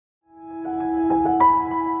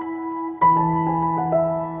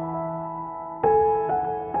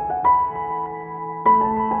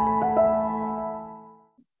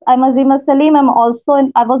I'm Azima Salim.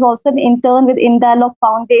 I was also an intern with Dialogue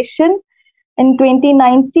Foundation in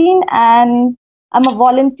 2019, and I'm a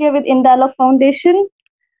volunteer with Dialogue Foundation.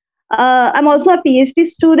 I'm also a PhD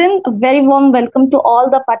student. A very warm welcome to all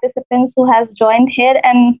the participants who has joined here,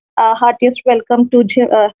 and heartiest welcome to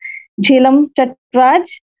Jhilam Chattaraj.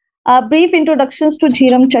 Brief introductions to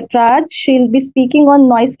Jhilam Chattaraj. She'll be speaking on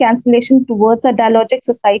noise cancellation towards a dialogic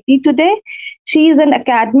society today. She is an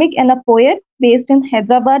academic and a poet based in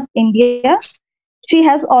Hyderabad, India. She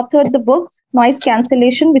has authored the books Noise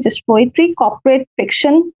Cancellation, which is poetry, corporate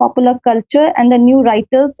fiction, popular culture, and the new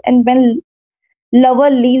writers, and When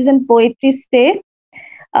Lover Leaves and Poetry Stay.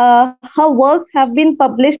 Her works have been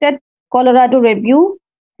published at Colorado Review,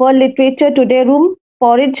 World Literature Today Room,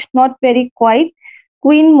 Porridge, Not Very Quiet,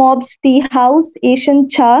 Queen Mob's Tea House, Asian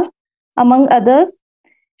Cha, among others.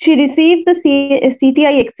 She received the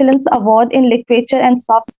CTI Excellence Award in Literature and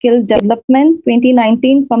Soft Skill Development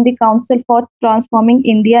 2019 from the Council for Transforming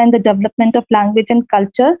India in the Development of Language and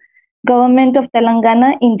Culture, Government of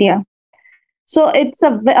Telangana, India. So it's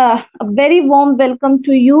a very warm welcome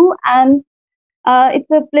to you, and it's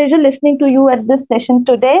a pleasure listening to you at this session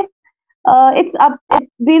today.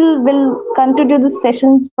 We'll continue this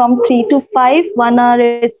session from 3 to 5. 1 hour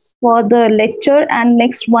is for the lecture, and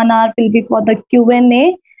next 1 hour will be for the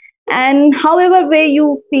Q&A. And however way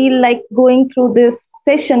you feel like going through this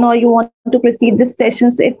session, or you want to proceed this session,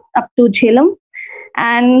 it's up to Jhilam.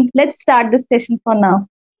 And let's start this session for now.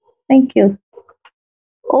 Thank you.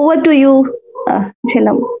 Over to you,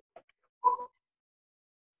 Jhilam.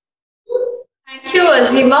 Thank you,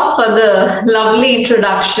 Azima, for the lovely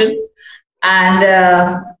introduction. And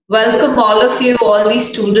welcome all of you, all these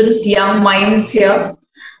students, young minds here.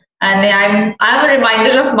 And I'm a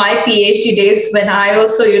reminder of my PhD days when I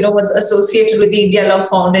also, was associated with the Dialogue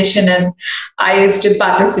Foundation, and I used to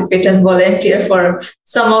participate and volunteer for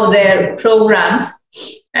some of their programs.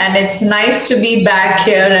 And it's nice to be back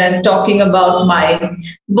here and talking about my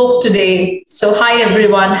book today. So hi,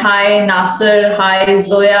 everyone. Hi, Nasser. Hi,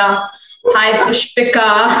 Zoya. Hi,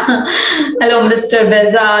 Pushpika. Hello, Mr.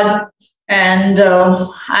 Bezad. And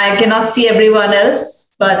I cannot see everyone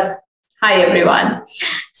else, but hi, everyone.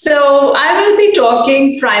 So I will be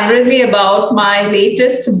talking primarily about my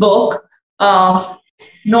latest book,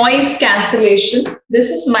 Noise Cancellation. This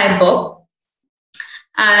is my book.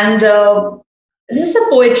 And this is a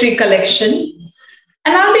poetry collection.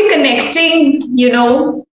 And I'll be connecting,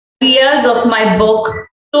 ideas of my book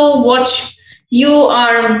to what you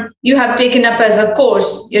have taken up as a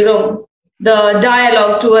course, the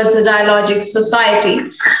dialogue towards a dialogic society.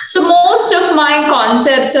 So most of my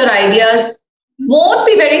concepts or ideas won't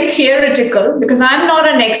be very theoretical because I'm not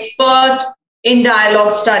an expert in dialogue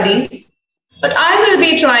studies, but I will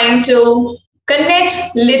be trying to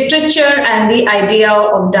connect literature and the idea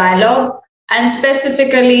of dialogue, and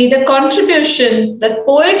specifically the contribution that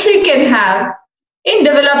poetry can have in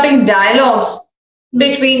developing dialogues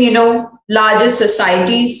between, larger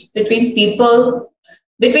societies, between people,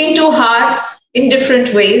 between two hearts in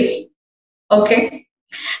different ways. Okay.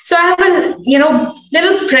 So I have a,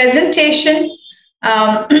 little presentation.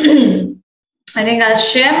 I think I'll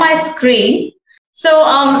share my screen. So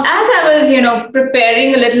as I was,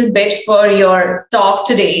 preparing a little bit for your talk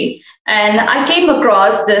today, and I came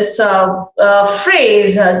across this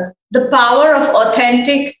phrase, the power of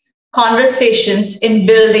authentic conversations in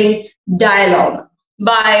building dialogue,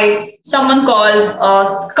 by someone called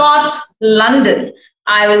Scott London.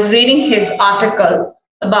 I was reading his article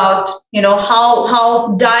about,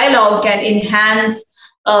 how dialogue can enhance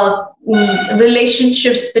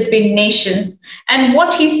relationships between nations. And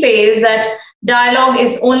what he says that dialogue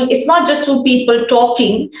it's not just two people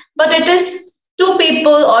talking, but it is two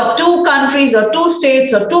people or two countries or two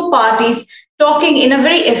states or two parties talking in a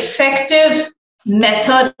very effective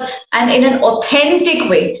method and in an authentic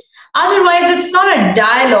way. Otherwise, it's not a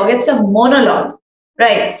dialogue, it's a monologue,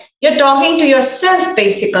 right? You're talking to yourself,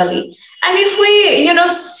 basically. And if we,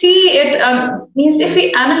 see it, means if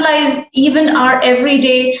we analyze even our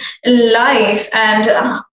everyday life and,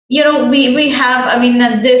 we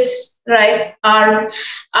have, this, right, our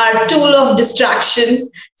tool of distraction.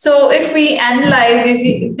 So if we analyze, you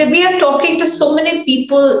see, that we are talking to so many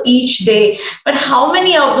people each day, but how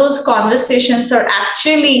many of those conversations are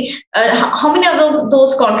actually, how many of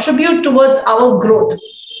those contribute towards our growth?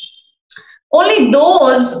 Only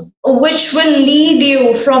those which will lead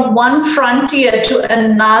you from one frontier to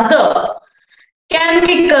another can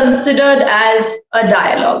be considered as a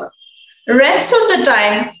dialogue. Rest of the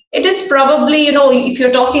time, it is probably, if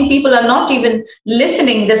you're talking, people are not even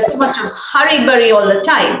listening. There's so much of hurry-burry all the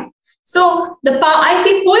time. So I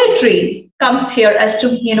see poetry comes here as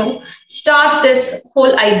to, start this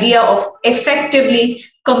whole idea of effectively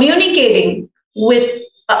communicating with,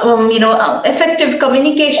 effective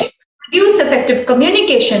communication, produce effective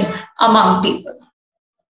communication among people.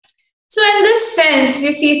 So in this sense,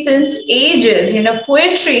 you see, since ages,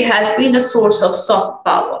 poetry has been a source of soft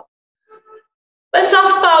power. Well,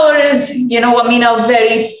 soft power is, a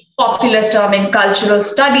very popular term in cultural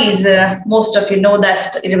studies. Most of you know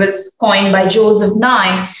that it was coined by Joseph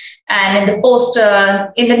Nye. And in the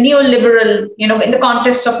in the neoliberal, in the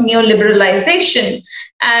context of neoliberalization.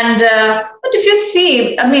 And, but if you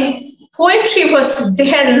see, poetry was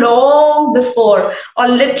there long before, or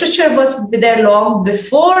literature was there long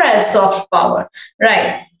before as soft power,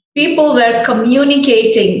 right? People were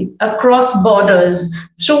communicating across borders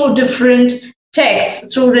through different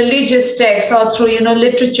texts, through religious texts, or through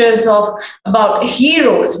literatures of about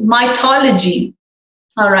heroes, mythology.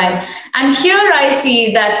 All right, and here I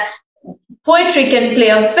see that poetry can play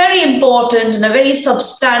a very important and a very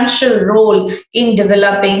substantial role in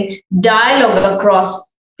developing dialogue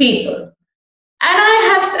across people. And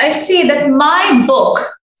I see that my book,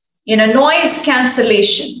 Noise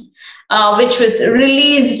Cancellation, which was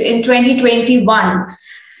released in 2021,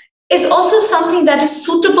 is also something that is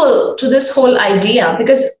suitable to this whole idea,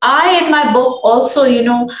 because I, in my book, also,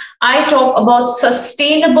 I talk about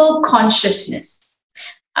sustainable consciousness.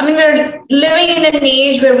 We're living in an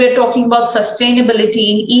age where we're talking about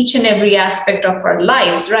sustainability in each and every aspect of our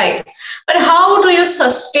lives, right? But how do you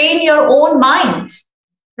sustain your own mind,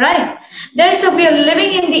 right? We are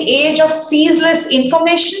living in the age of ceaseless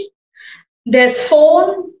information. There's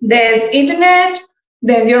phone, there's internet,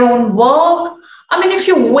 there's your own work. If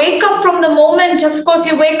you wake up from the moment, of course,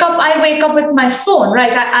 I wake up with my phone,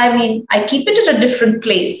 right? I keep it at a different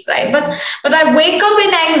place, right? But I wake up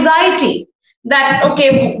in anxiety that,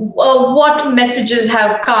 okay, what messages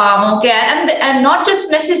have come, okay? And not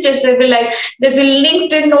just messages, there's a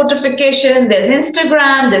LinkedIn notification, there's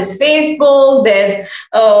Instagram, there's Facebook, there's,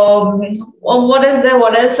 what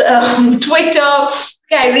else? Twitter.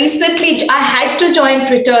 Okay, I had to join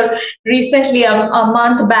Twitter recently, a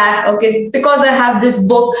month back. Okay, because I have this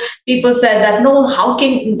book. People said that, no, how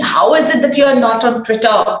is it that you're not on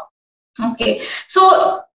Twitter? Okay,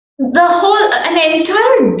 so an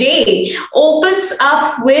entire day opens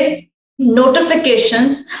up with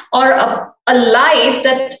notifications, or a life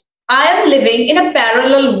that I am living in a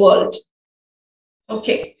parallel world.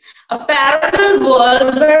 Okay, a parallel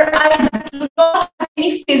world where I do not have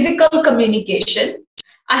any physical communication.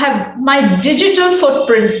 I have my digital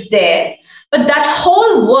footprints there, but that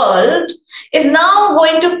whole world is now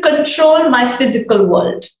going to control my physical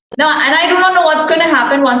world. Now, and I do not know what's going to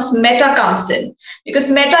happen once Meta comes in, because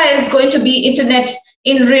Meta is going to be internet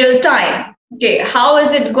in real time. Okay, how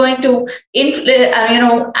is it going to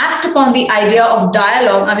act upon the idea of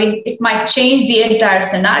dialogue? It might change the entire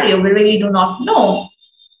scenario. We really do not know.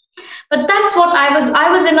 But that's what I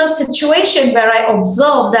was in a situation where I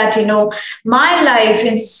observed that, my life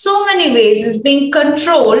in so many ways is being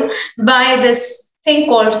controlled by this thing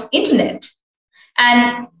called internet.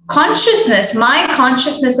 And my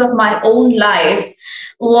consciousness of my own life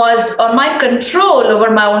my control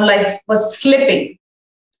over my own life was slipping.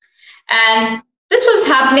 And this was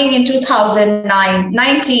happening in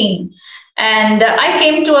 2019. And I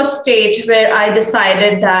came to a state where I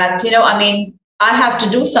decided that, I have to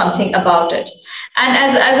do something about it. And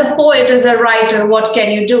as a poet, as a writer, what can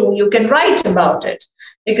you do? You can write about it,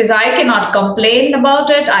 because I cannot complain about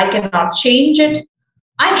it. I cannot change it.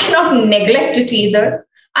 I cannot neglect it either.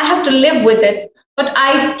 I have to live with it, but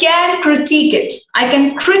I can critique it. I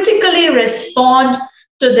can critically respond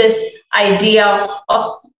to this idea of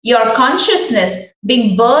your consciousness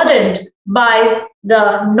being burdened by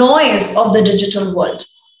the noise of the digital world.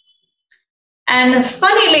 And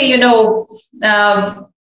funnily, how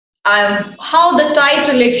the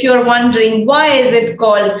title, if you're wondering, why is it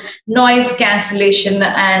called noise cancellation?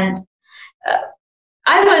 And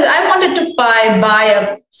I wanted to buy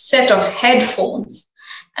a set of headphones.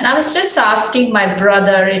 And I was just asking my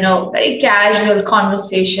brother, very casual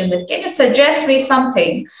conversation, that can you suggest me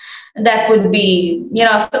something that would be,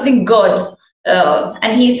 something good?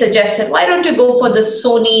 And he suggested, why don't you go for the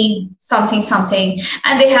Sony something,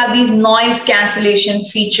 and they have these noise cancellation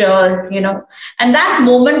feature, and that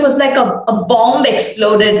moment was like a bomb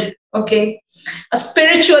exploded. Okay, a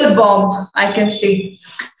spiritual bomb, I can see.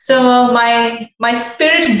 So my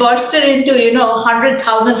spirit bursted into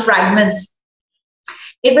 100,000 fragments.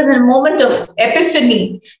 It was a moment of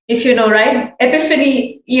epiphany, if you know, right?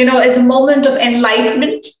 Epiphany, is a moment of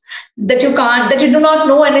enlightenment. that you do not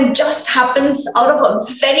know, and it just happens out of a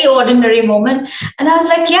very ordinary moment. And I was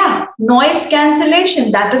like, yeah, noise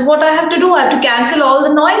cancellation, that is what I have to do. I have to cancel all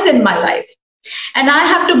the noise in my life, and I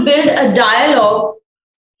have to build a dialogue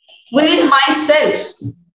within myself.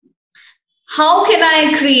 How can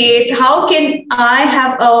I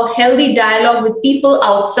have a healthy dialogue with people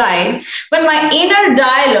outside when my inner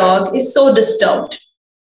dialogue is so disturbed?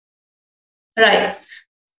 Right.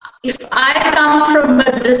 If I come from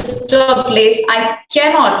a disturbed place, I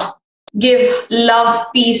cannot give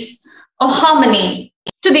love, peace, or harmony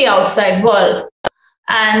to the outside world.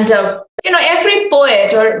 And, every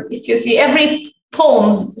poet, or if you see every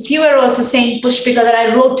poem, as you were also saying, Pushpika, that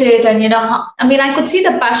I wrote it, and, I could see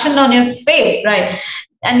the passion on your face, right?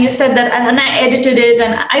 And you said that, and I edited it,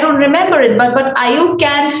 and I don't remember it, but you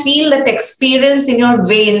can feel that experience in your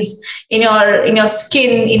veins, in your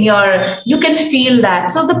skin, you can feel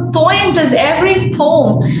that. So the point is, every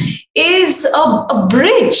poem is a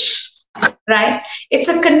bridge, right? It's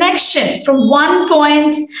a connection from one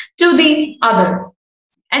point to the other,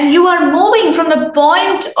 and you are moving from the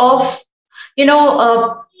point of,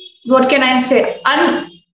 what can I say?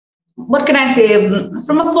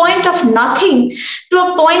 From a point of nothing to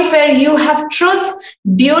a point where you have truth,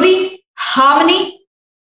 beauty, harmony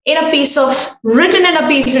written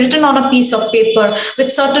on a piece of paper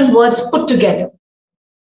with certain words put together.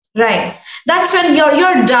 Right. That's when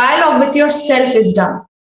your dialogue with yourself is done.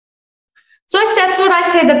 So that's what I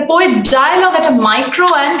say, the poet dialogue at a micro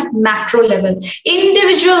and macro level.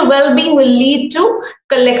 Individual well-being will lead to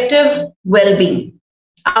collective well-being,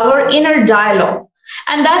 our inner dialogue.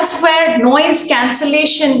 And that's where noise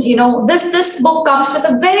cancellation, this book comes with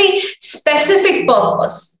a very specific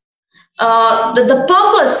purpose. The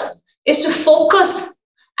purpose is to focus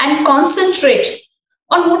and concentrate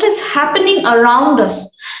on what is happening around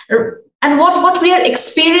us and what we are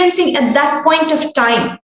experiencing at that point of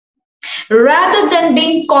time, rather than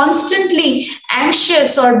being constantly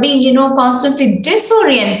anxious or being, constantly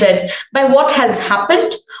disoriented by what has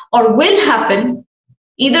happened or will happen,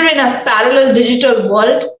 either in a parallel digital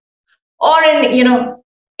world or in,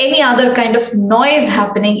 any other kind of noise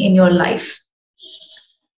happening in your life.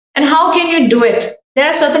 And how can you do it? There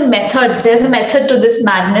are certain methods. There's a method to this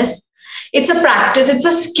madness. It's a practice. It's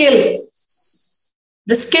a skill.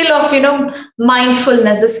 The skill of,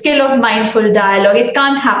 mindfulness, the skill of mindful dialogue. It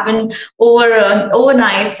can't happen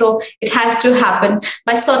overnight. So it has to happen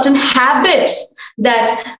by certain habits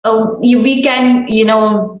that we can,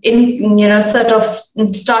 sort of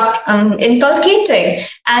start inculcating.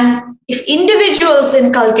 And if individuals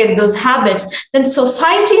inculcate those habits, then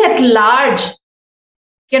society at large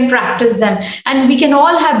can practice them. And we can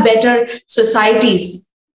all have better societies.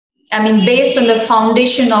 Based on the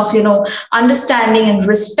foundation of, understanding and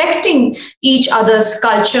respecting each other's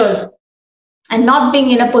cultures, and not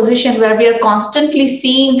being in a position where we are constantly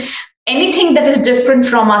seeing anything that is different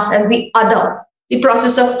from us as the other, the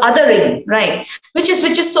process of othering, right? Which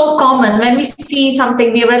is so common. When we see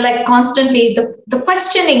something, we were like constantly the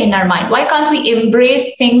questioning in our mind. Why can't we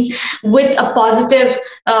embrace things with a positive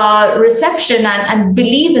reception and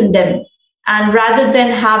believe in them? And rather than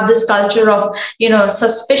have this culture of,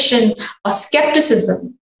 suspicion or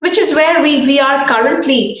skepticism, which is where we are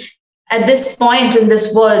currently at this point in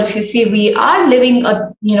this world. If you see, we are living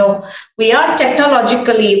we are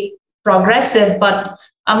technologically progressive, but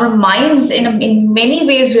our minds in many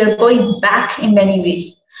ways, we are going back in many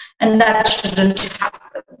ways, and that shouldn't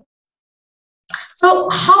happen. So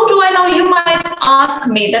how do I know? You might ask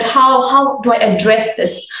me that how do I address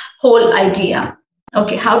this whole idea?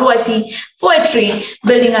 Okay, how do I see poetry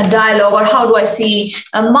building a dialogue, or how do I see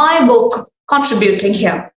my book contributing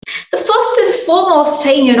here? The first and foremost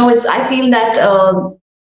thing, is I feel that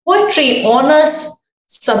poetry honors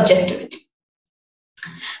subjectivity.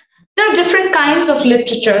 There are different kinds of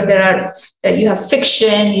literature. You have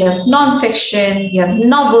fiction, you have non-fiction, you have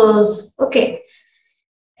novels, okay.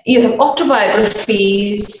 You have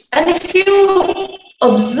autobiographies. And if you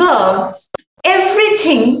observe,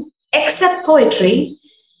 everything except poetry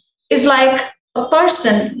is like a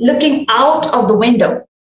person looking out of the window,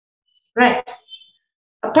 right?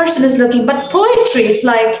 A person is looking, but poetry is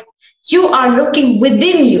like you are looking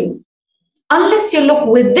within you. Unless you look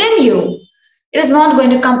within you, it is not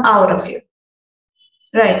going to come out of you,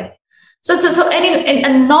 right? So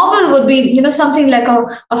a novel would be, something like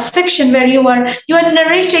a fiction where you are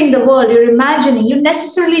narrating the world, you're imagining. You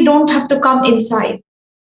necessarily don't have to come inside.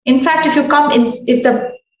 In fact, if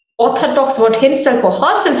the author talks about himself or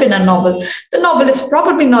herself in a novel, the novel is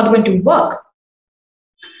probably not going to work.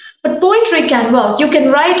 But poetry can work. You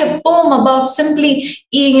can write a poem about simply,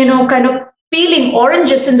 kind of peeling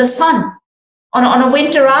oranges in the sun. On a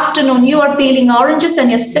winter afternoon, you are peeling oranges and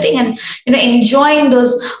you're sitting and enjoying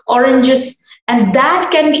those oranges, and that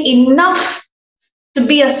can be enough to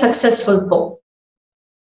be a successful poem.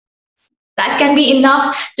 That can be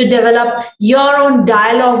enough to develop your own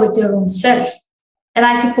dialogue with your own self. And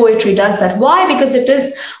I see poetry does that. Why? Because it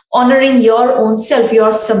is honoring your own self,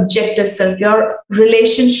 your subjective self, your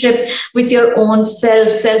relationship with your own self,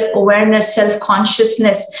 self-awareness,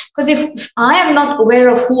 self-consciousness. Because if I am not aware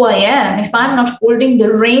of who I am, if I'm not holding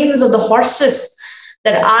the reins of the horses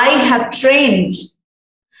that I have trained,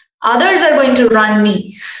 others are going to run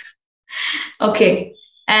me. Okay.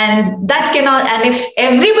 And that cannot, and if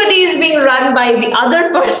everybody is being run by the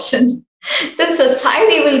other person, then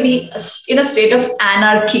society will be in a state of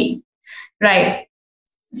anarchy, right?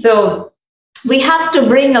 So we have to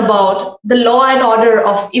bring about the law and order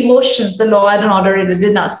of emotions, the law and order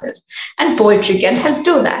within ourselves, and poetry can help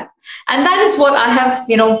do that. And that is what I have,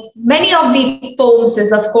 many of the poems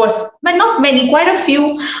is, of course, but not many, quite a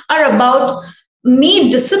few are about me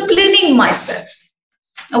disciplining myself.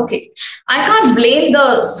 Okay, I can't blame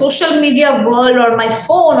the social media world or my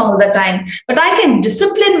phone all the time, but I can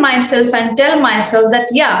discipline myself and tell myself that,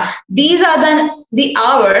 yeah, these are the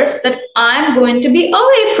hours that I'm going to be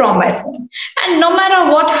away from my phone. And no matter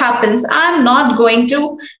what happens, I'm not going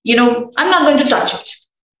to touch it.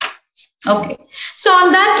 Okay, so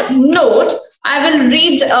on that note, I will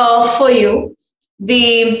read for you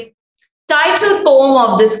the title poem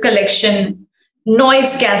of this collection,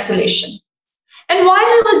 Noise Cancellation. And while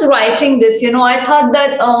I was writing this, I thought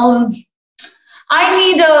that I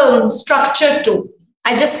need a structure too.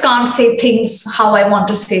 I just can't say things how I want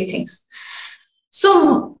to say things.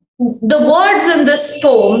 So the words in this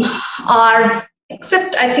poem are,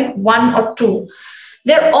 except I think one or two,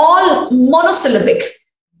 they're all monosyllabic.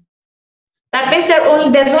 That means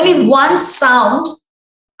there's only one sound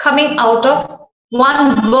coming out of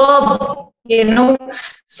one verb.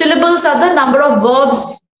 Syllables are the number of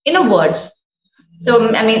verbs in a words.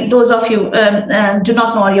 So, I mean, those of you do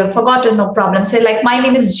not know or you've forgotten, no problem. Say, like, my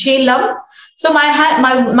name is Jhilam. So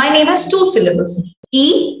my name has two syllables.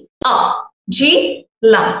 E-A,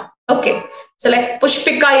 Jhilam. Okay. So like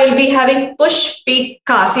Pushpika, you'll be having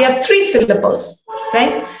Pushpika. So you have three syllables,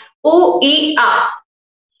 right? U-E-A.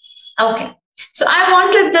 Okay. So I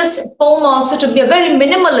wanted this poem also to be a very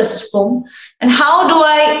minimalist poem. And how do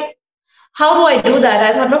I do that?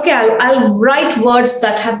 I thought, okay, I'll write words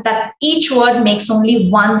that each word makes only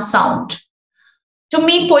one sound. To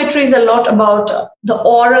me, poetry is a lot about the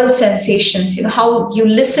oral sensations, how you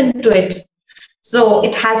listen to it. So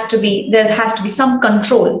there has to be some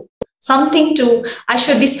control, I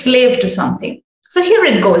should be slave to something. So here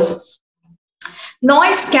it goes.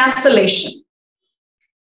 Noise cancellation.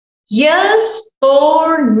 Years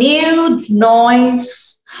pour nude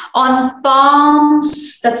noise on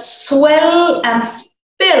palms that swell and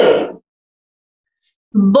spill.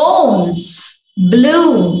 Bones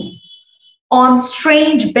bloom on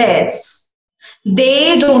strange beds.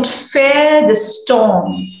 They don't fear the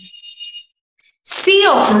storm. Sea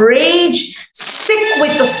of rage, sick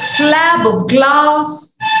with a slab of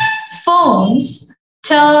glass, phones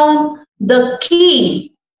turn the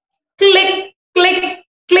key. Click, click,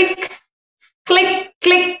 click, click,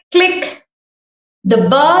 click, click. The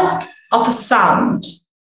birth of a sound.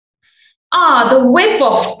 The whip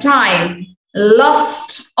of time,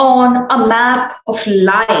 lost on a map of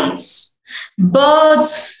lies.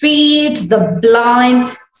 Birds feed the blind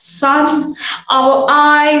sun. Our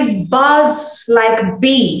eyes buzz like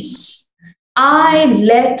bees. I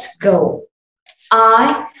let go.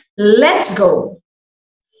 I let go.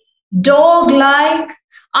 Dog-like,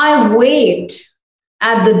 I wait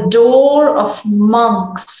at the door of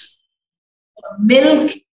monks.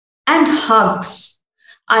 Milk and hugs.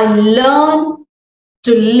 I learn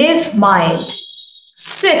to live mild.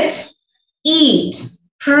 Sit, eat,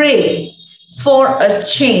 pray for a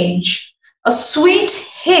change. A sweet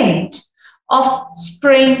hint of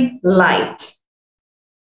spring light.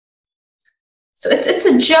 So it's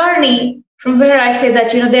a journey from where I say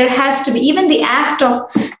that, there has to be, even the act of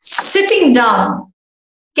sitting down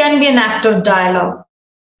can be an act of dialogue.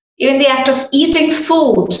 Even the act of eating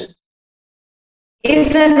food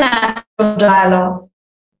is an act of dialogue.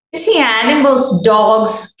 You see animals,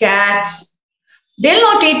 dogs, cats, they'll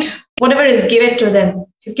not eat whatever is given to them.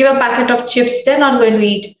 If you give a packet of chips, they're not going to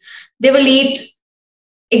eat. They will eat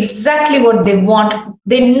exactly what they want.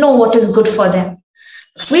 They know what is good for them.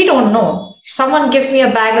 We don't know. If someone gives me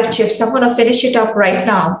a bag of chips, I'm going to finish it up right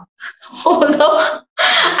now. Although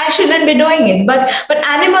I shouldn't be doing it. But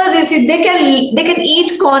animals, you see, they can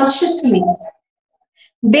eat consciously.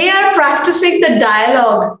 They are practicing the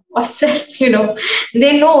dialogue of self,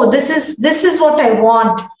 they know this is what I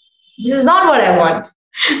want. This is not what I want.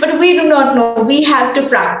 But we do not know. We have to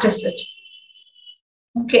practice it.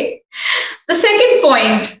 Okay. The second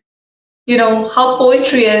point, how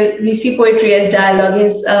we see poetry as dialogue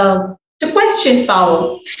is to question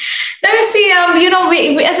power. Now you see,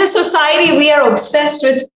 we as a society, we are obsessed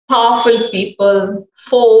with powerful people,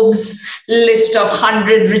 Forbes list of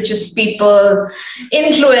 100 richest people,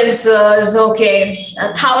 influencers, okay,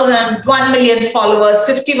 1,000, 1 million followers,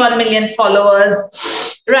 51 million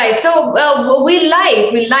followers, right? So we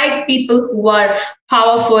like people who are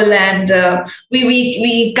powerful, and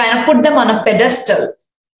we kind of put them on a pedestal.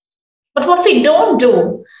 But what we don't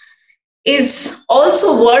do is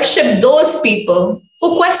also worship those people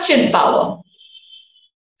who question power.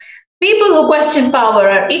 People who question power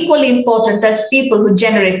are equally important as people who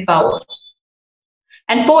generate power.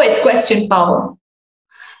 And poets question power.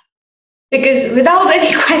 Because without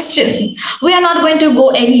any questions, we are not going to go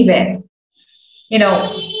anywhere.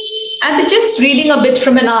 I'm just reading a bit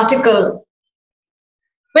from an article.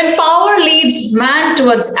 When power leads man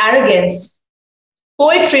towards arrogance,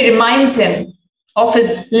 poetry reminds him of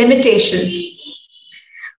his limitations.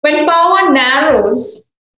 When power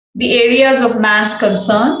narrows the areas of man's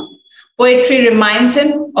concern, poetry reminds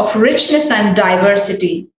him of richness and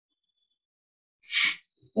diversity.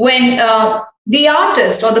 When the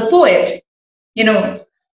artist or the poet,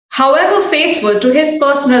 however faithful to his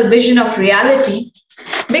personal vision of reality,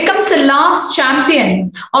 becomes the last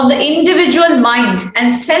champion of the individual mind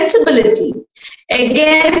and sensibility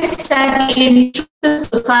against an intrusive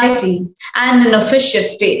society and an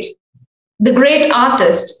officious state. The great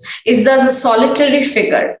artist is thus a solitary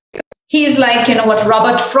figure. He is like, what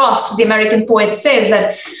Robert Frost, the American poet, says,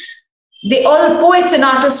 that all poets and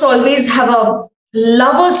artists always have a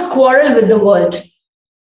lover's quarrel with the world.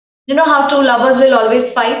 You know how two lovers will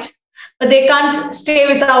always fight, but they can't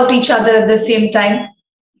stay without each other at the same time.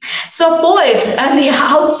 So a poet and the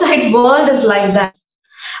outside world is like that.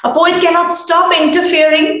 A poet cannot stop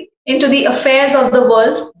interfering into the affairs of the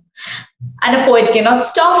world, and a poet cannot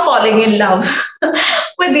stop falling in love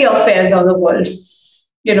with the affairs of the world.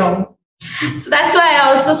 So that's why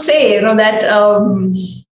I also say, that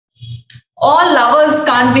all lovers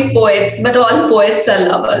can't be poets, but all poets are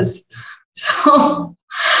lovers. So,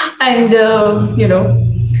 and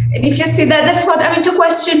and if you see that, that's what I mean, to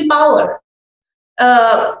question power.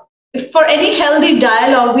 For any healthy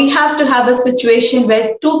dialogue, we have to have a situation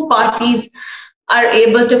where two parties are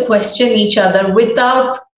able to question each other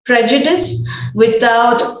without prejudice,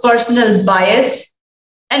 without personal bias,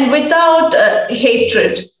 and without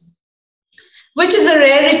hatred, which is a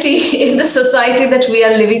rarity in the society that we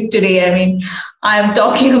are living today. I mean, I'm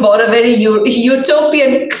talking about a very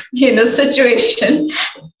utopian, situation.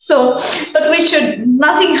 So, but we should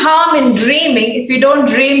nothing harm in dreaming. If we don't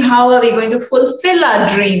dream, how are we going to fulfill our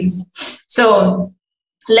dreams? So,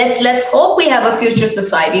 let's hope we have a future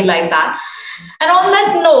society like that. And on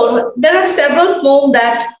that note, there are several poems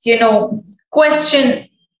that question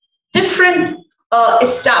different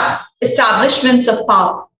establishments of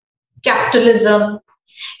power: capitalism,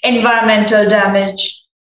 environmental damage,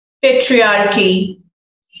 patriarchy.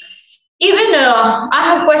 Even I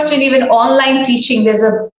have questioned even online teaching. There's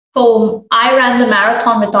a poem, I Ran the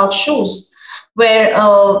Marathon Without Shoes, where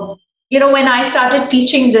when I started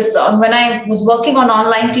teaching this, when I was working on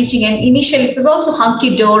online teaching, and initially it was also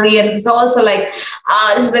hunky dory, and it was also like,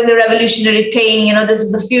 this is like the revolutionary thing, this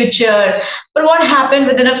is the future. But what happened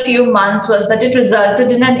within a few months was that it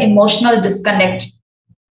resulted in an emotional disconnect.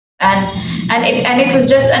 And it was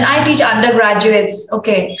just, and I teach undergraduates,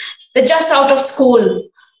 okay, they're just out of school,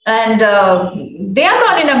 and they are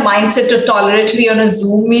not in a mindset to tolerate me on a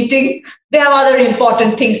Zoom meeting. They have other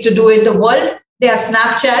important things to do in the world. They have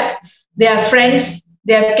Snapchat, they have friends,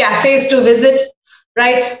 they have cafes to visit,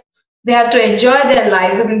 right? They have to enjoy their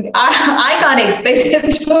lives. I mean, I can't expect them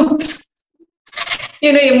to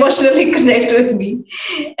emotionally connect with me.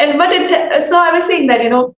 So I was saying that,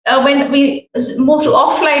 when we moved to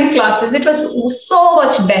offline classes, it was so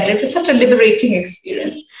much better. It was such a liberating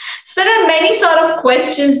experience. So there are many sort of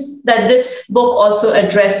questions that this book also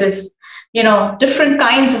addresses, different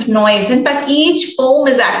kinds of noise. In fact, each poem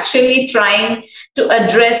is actually trying to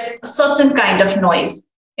address a certain kind of noise: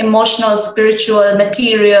 emotional, spiritual,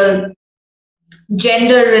 material,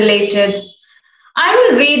 gender related. I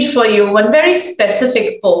will read for you one very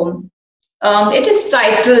specific poem. It is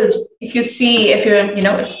titled, if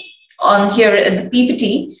you're, on here at the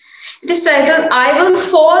PPT, it is titled, I Will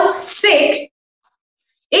Fall Sick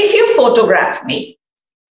If You Photograph Me.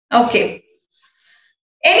 Okay.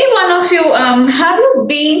 Any one of you, have you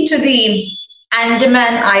been to the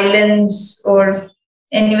Andaman Islands or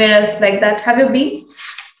anywhere else like that? Have you been?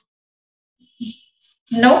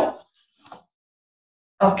 No?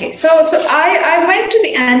 Okay, so I went to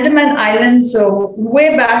the Andaman Islands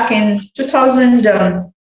way back in 2000,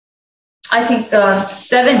 I think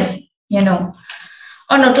 7,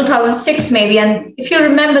 or no, 2006 maybe. And if you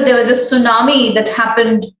remember, there was a tsunami that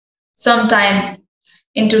happened sometime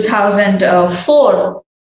in 2004.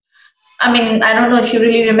 I mean, I don't know if you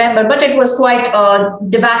really remember, but it was quite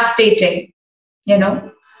devastating, you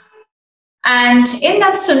know. And in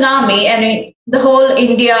that tsunami, I mean, the whole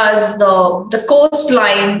India's the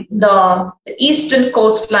coastline, the eastern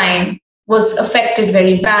coastline was affected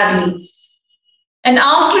very badly. And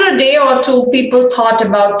after a day or two, people thought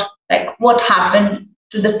about like what happened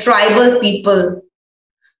to the tribal people,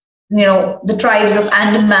 the tribes of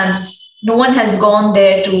Andamans. No one has gone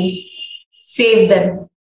there to save them.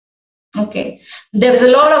 Okay. There was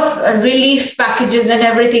a lot of relief packages and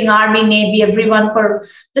everything, Army, Navy, everyone for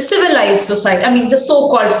the civilized society. I mean, the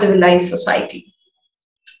so-called civilized society.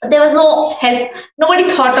 But there was no help. Nobody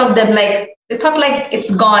thought of them like, they thought like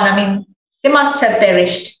it's gone. I mean, they must have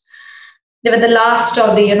perished. They were the last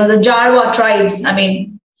of the Jarwa tribes. I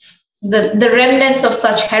mean, the remnants of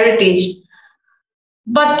such heritage.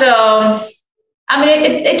 But I mean,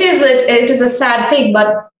 it is a sad thing,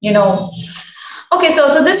 but okay,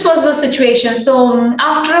 so this was the situation. So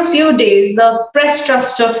after a few days, the Press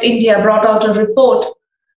Trust of India brought out a report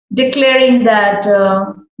declaring that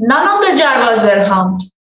none of the Jarvas were harmed.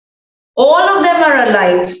 All of them are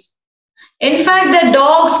alive. In fact, their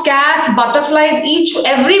dogs, cats, butterflies,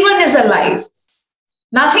 everyone is alive.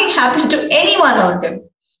 Nothing happened to any one of them.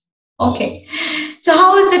 Okay. So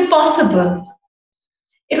how is it possible?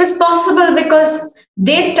 It was possible because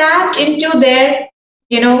they tapped into their,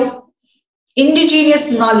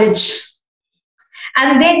 indigenous knowledge.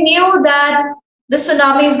 And they knew that the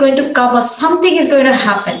tsunami is going to come or something is going to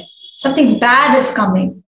happen. Something bad is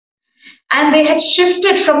coming. And they had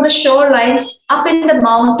shifted from the shorelines up in the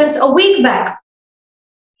mountains a week back.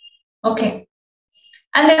 Okay.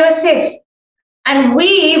 And they were safe. And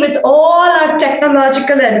we, with all our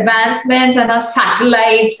technological advancements and our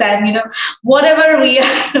satellites and, whatever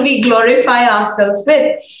we glorify ourselves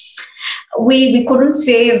with, we couldn't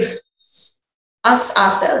save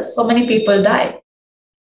ourselves. So many people died.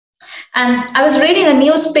 And I was reading a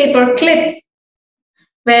newspaper clip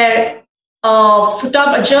where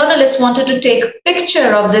a journalist wanted to take a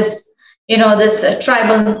picture of this, this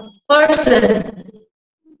tribal person,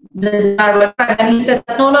 the Jarwa tribe, and he said,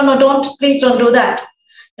 no, please don't do that.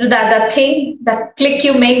 That thing, that click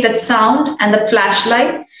you make, that sound, and the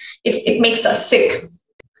flashlight, it makes us sick.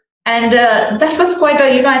 And that was quite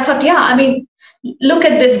I thought, yeah, I mean, look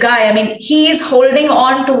at this guy. I mean, he is holding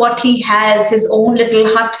on to what he has, his own little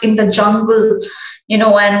hut in the jungle,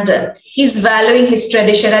 and he's valuing his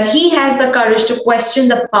tradition. And he has the courage to question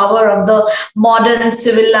the power of the modern,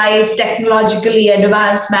 civilized, technologically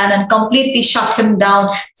advanced man and completely shut him down,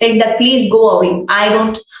 saying that, please go away. I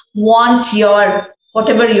don't want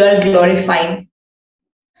whatever you are glorifying.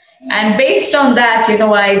 And based on that,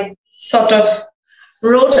 I sort of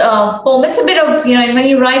wrote a poem. It's a bit of, when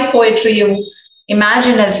you write poetry, you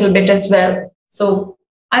imagine a little bit as well. So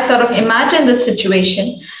I sort of imagined the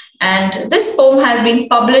situation. And this poem has been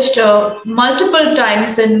published multiple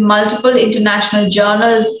times in multiple international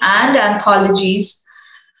journals and anthologies.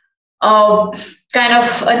 Kind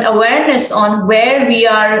of an awareness on where we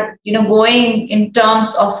are, going in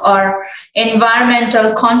terms of our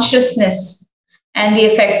environmental consciousness and the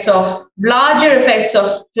larger effects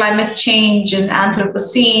of climate change and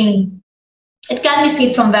Anthropocene. It can be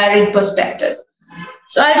seen from varied perspectives.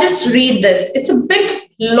 So I'll just read this. It's a bit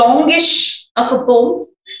longish of a poem,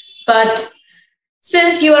 but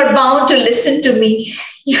since you are bound to listen to me,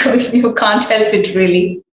 you can't help it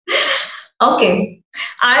really. Okay.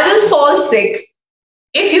 I will fall sick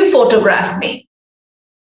if you photograph me.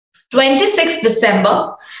 26th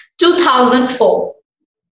December 2004.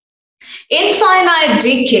 Infinite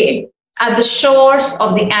decay at the shores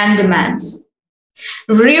of the Andamans.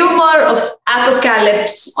 Rumor of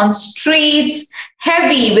apocalypse on streets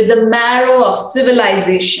heavy with the marrow of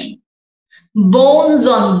civilization. Bones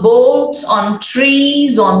on bolts, on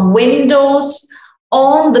trees, on windows,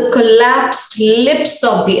 on the collapsed lips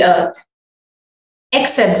of the earth.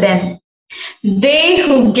 Except them, they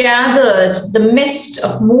who gathered the mist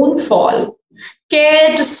of moonfall,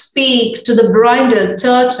 cared to speak to the bridal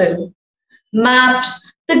turtle, mapped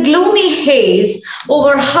the gloomy haze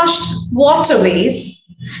over hushed waterways,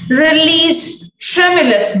 released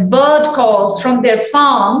tremulous bird calls from their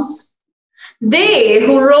farms, They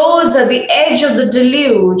who rose at the edge of the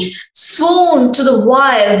deluge swooned to the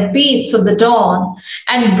wild beats of the dawn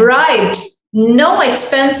and bribed no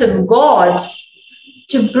expensive gods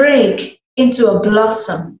to break into a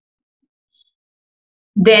blossom.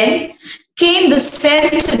 Then came the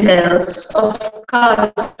sentinels of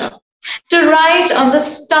culture to write on the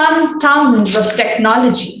stunned tongues of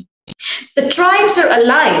technology. The tribes are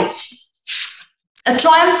alive, a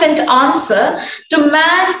triumphant answer to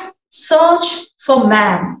man's search for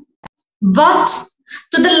man. But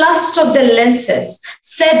to the lust of their lenses,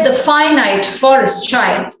 said the finite forest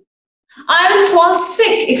child, I will fall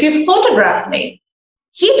sick if you photograph me.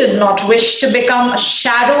 He did not wish to become a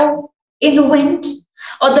shadow in the wind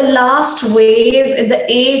or the last wave in the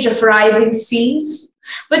age of rising seas.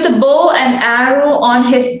 With a bow and arrow on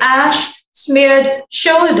his ash-smeared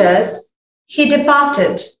shoulders, he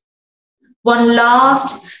departed. One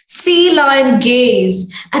last sea-lion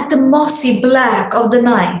gaze at the mossy black of the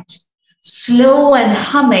night, slow and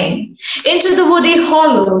humming into the woody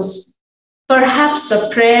hollows, perhaps a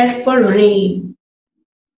prayer for rain,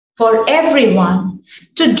 for everyone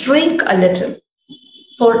to drink a little,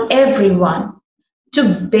 for everyone to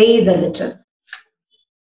bathe a little.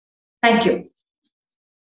 Thank you.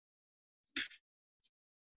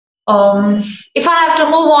 If I have to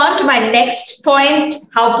move on to my next point,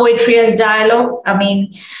 how poetry as dialogue,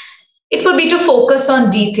 it would be to focus on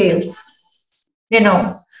details.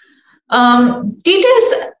 Details,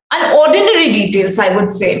 unordinary details, I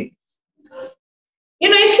would say.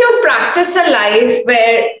 If you practice a life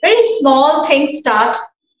where very small things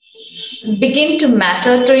begin to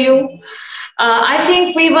matter to you, I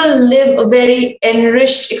think we will live a very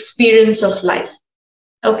enriched experience of life.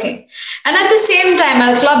 Okay. And at the same time,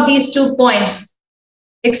 I'll club these 2 points.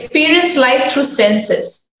 Experience life through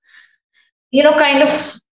senses. Kind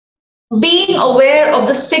of being aware of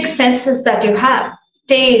the 6 senses that you have.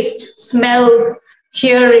 Taste, smell,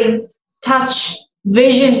 hearing, touch,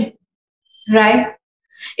 vision, right?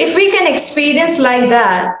 If we can experience like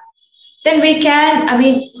that, then we can,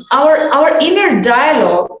 our inner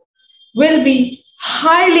dialogue will be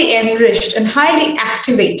highly enriched and highly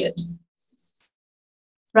activated.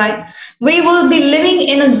 Right? We will be living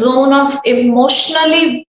in a zone of emotional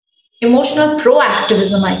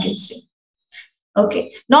proactivism, I can say.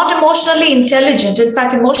 Okay. Not emotionally intelligent. In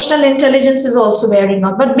fact, emotional intelligence is also wearing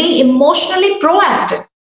out, but be emotionally proactive.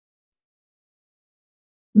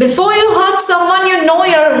 Before you hurt someone,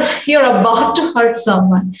 you're about to hurt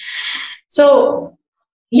someone. So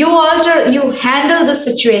you handle the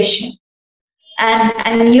situation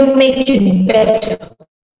and you make it better.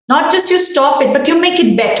 Not just you stop it, but you make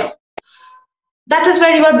it better. That is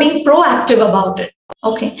where you are being proactive about it.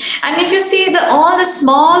 Okay. And if you see all the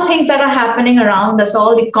small things that are happening around us,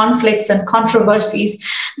 all the conflicts and controversies,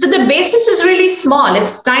 the basis is really small.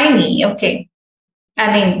 It's tiny. Okay.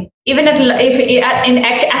 Even in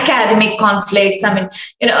academic conflicts,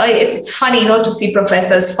 it's funny, to see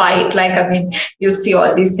professors fight. You see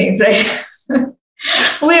all these things, right?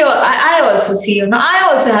 I also see, I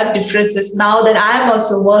also have differences now that I'm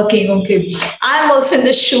also working. Okay. I'm also in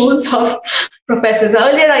the shoes of professors.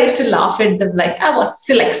 Earlier, I used to laugh at them like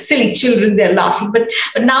silly children, they're laughing. But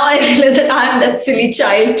now I realize that I'm that silly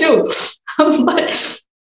child too.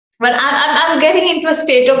 But I'm getting into a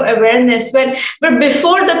state of awareness where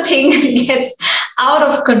before the thing gets out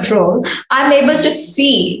of control, I'm able to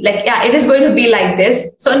see it is going to be like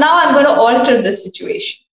this. So now I'm going to alter the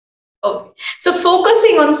situation. Okay. So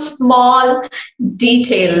focusing on small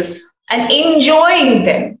details and enjoying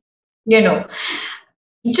them,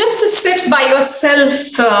 just to sit by yourself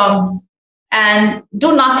and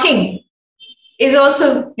do nothing is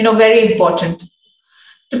also, very important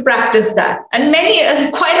to practice that. And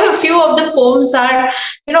quite a few of the poems are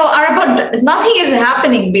about nothing is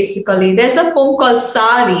happening basically. There's a poem called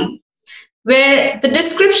Sari, where the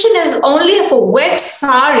description is only of a wet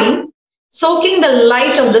sari soaking the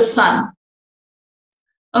light of the sun.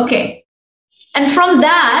 Okay. And from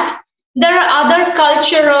that, there are other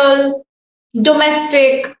cultural,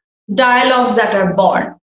 domestic dialogues that are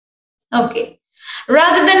born. Okay.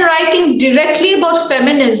 Rather than writing directly about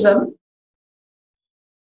feminism,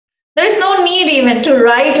 there is no need even to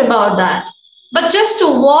write about that. But just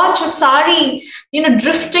to watch a sari,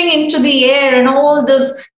 drifting into the air and all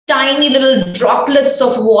those tiny little droplets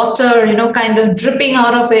of water, kind of dripping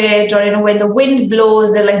out of it, or, when the wind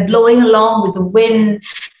blows, they're like blowing along with the wind,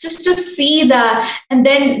 just to see that. And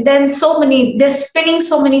then they're spinning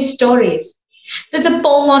so many stories. There's a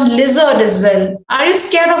poem on lizard as well. Are you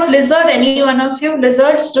scared of lizard? Any one of you?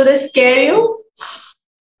 Lizards, do they scare you?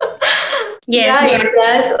 Yeah, Yes. it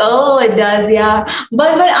does. Oh, it does. Yeah,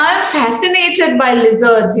 but I'm fascinated by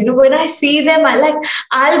lizards. When I see them,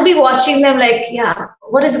 I'll be watching them. Like, yeah,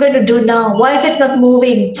 what is it going to do now? Why is it not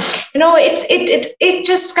moving? It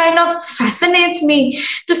just kind of fascinates me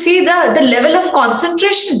to see the level of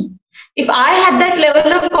concentration. If I had that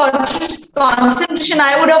level of concentration,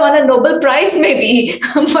 I would have won a Nobel Prize, maybe,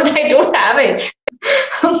 but I don't have it.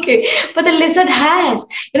 Okay, but the lizard has,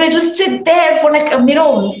 it'll sit there for like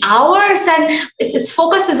hours, and its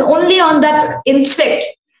focus is only on that insect.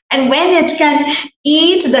 And when it can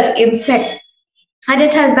eat that insect, and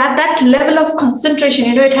it has that level of concentration,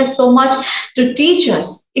 it has so much to teach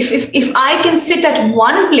us. If I can sit at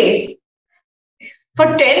one place for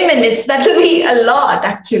 10 minutes, that will be a lot,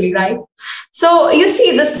 actually, right? So you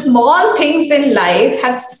see, the small things in life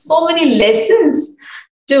have so many lessons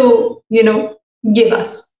to give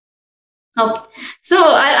us. Okay, so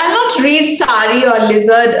I'll not read Sari or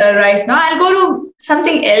Lizard right now. I'll go to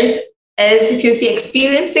something else. As if you see,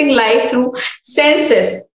 experiencing life through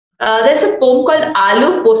senses. There's a poem called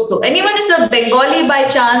Alu Posto. Anyone is a Bengali by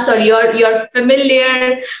chance, or you're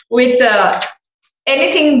familiar with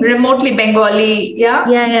anything remotely Bengali? Yeah.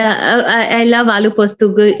 Yeah. I love aloo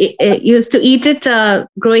postu. Used to eat it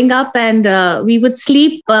growing up, and we would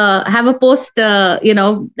sleep, have a post,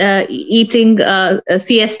 eating a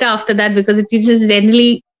siesta after that, because it just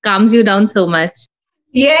generally calms you down so much.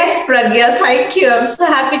 Yes, Pragya, thank you. I'm so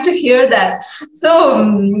happy to hear that. So,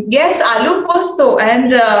 yes, aloo posto,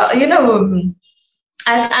 and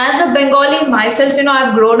as a Bengali myself,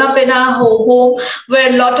 I've grown up in a home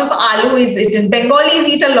where a lot of aloo is eaten. Bengalis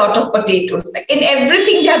eat a lot of potatoes. Like, in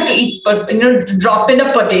everything, they have to eat, drop in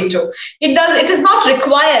a potato. It is not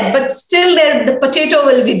required, but still, the potato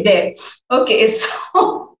will be there. Okay,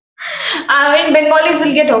 so. I mean, Bengalis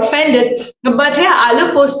will get offended, but yeah,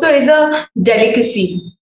 aloo posto is a delicacy.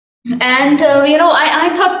 And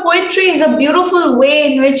I thought poetry is a beautiful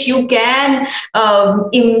way in which you can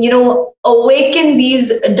awaken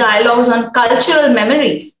these dialogues on cultural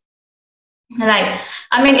memories. Right.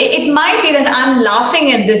 I mean, it might be that I'm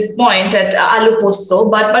laughing at this point at aloo posto,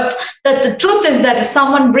 but the truth is that if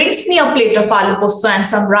someone brings me a plate of aloo posto and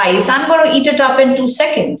some rice, I'm going to eat it up in 2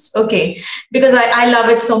 seconds. Okay, because I love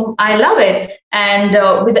it, so I love it, and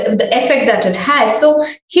with the effect that it has. So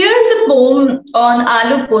here's a poem on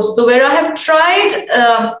aloo posto where I have tried.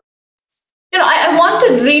 I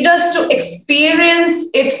wanted readers to experience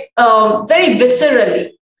it very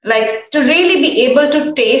viscerally, like to really be able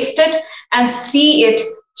to taste it and see it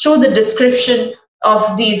through the description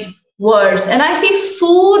of these words. And I see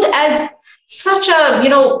food as such a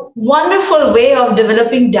wonderful way of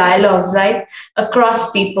developing dialogues, right,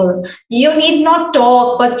 across people. You need not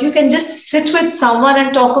talk, but you can just sit with someone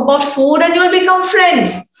and talk about food, and you'll become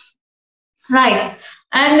friends, right?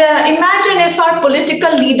 And imagine if our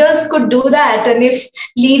political leaders could do that, and if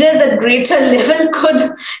leaders at greater level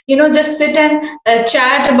could, just sit and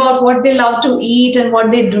chat about what they love to eat and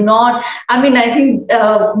what they do not. I mean, I think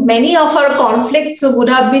many of our conflicts would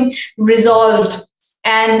have been resolved.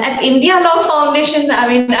 And at India Law Foundation, I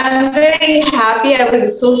mean, I'm very happy I was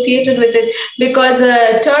associated with it, because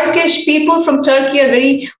Turkish people from Turkey are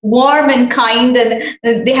very warm and kind,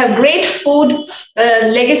 and they have great food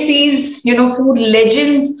legacies, food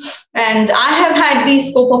legends. And I have had the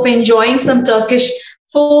scope of enjoying some Turkish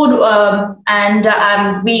food,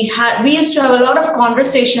 and we used to have a lot of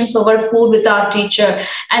conversations over food with our teacher,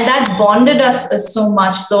 and that bonded us so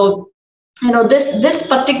much. So this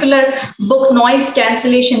particular book, Noise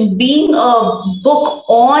Cancellation, being a book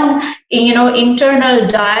on internal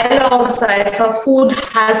dialogues, I saw food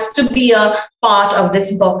has to be a part of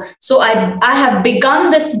this book. So I have begun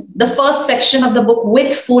the first section of the book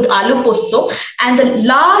with food, aloo posto, and the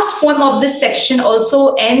last poem of this section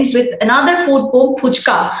also ends with another food poem,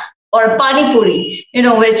 puchka, or pani puri,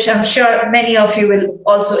 which I'm sure many of you will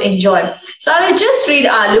also enjoy. So I will just read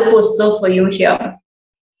aloo posto for you here.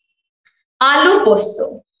 Aloo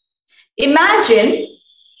posto. Imagine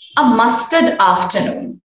a mustard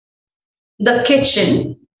afternoon. The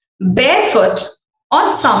kitchen, barefoot on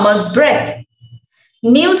summer's breath.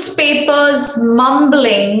 Newspapers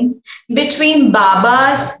mumbling between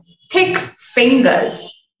Baba's thick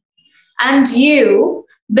fingers. And you,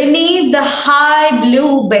 beneath the high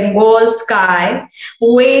blue Bengal sky,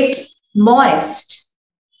 wait moist.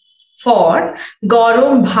 For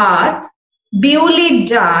garam bhat, biuli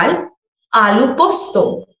dal, aloo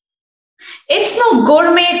posto. It's no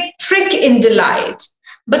gourmet trick in delight,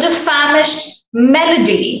 but a famished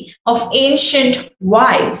melody of ancient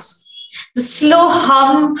vibes. the slow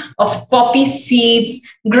hum of poppy seeds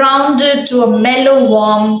grounded to a mellow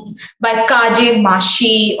warmth by Kaje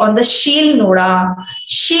Mashi on the Shil Nura,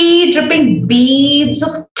 she dripping beads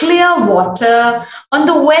of clear water on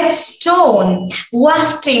the wet stone,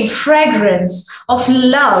 wafting fragrance of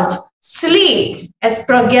love, sleep, as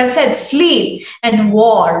Pragya said, sleep and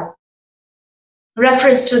war.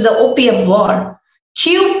 Reference to the Opium War.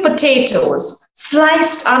 Cube potatoes,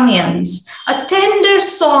 sliced onions, a tender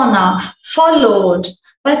sauna followed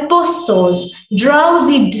by Posto's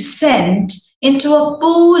drowsy descent into a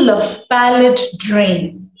pool of pallid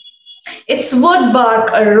drain. Its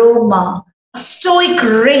woodbark aroma, a stoic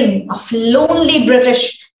ring of lonely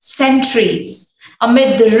British sentries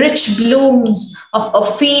amid the rich blooms of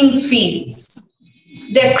Afeen fields.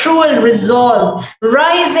 Their cruel resolve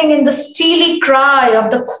rising in the steely cry of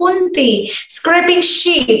the Kunti scraping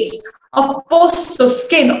sheets of posto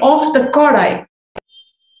skin off the kodai.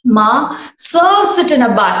 Ma serves it in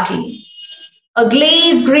a bati. A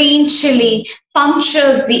glazed green chili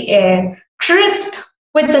punctures the air, crisp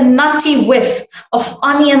with the nutty whiff of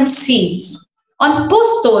onion seeds on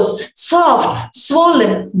Posto's soft,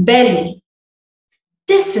 swollen belly.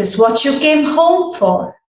 This is what you came home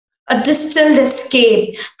for. A distilled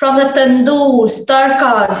escape from the tandoors,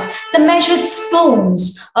 tarkas, the measured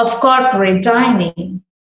spoons of corporate dining.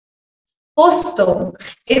 Posto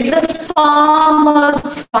is a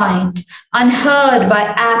farmer's find, unheard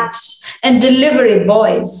by apps and delivery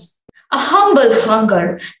boys. A humble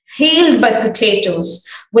hunger, healed by potatoes,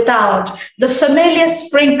 without the familiar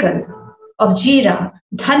sprinkle of jeera,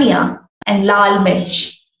 dhania, and lal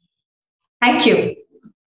mirch. Thank you.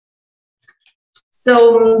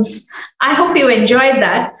 So I hope you enjoyed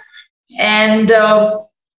that. And, I'll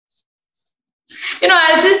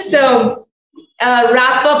just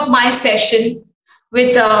wrap up my session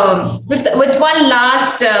with one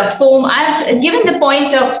last poem. I've given the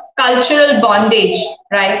point of cultural bondage,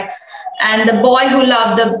 right? And the boy who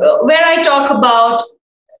loved where I talk about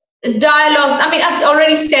dialogues. I mean, I've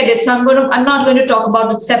already said it, so I'm not going to talk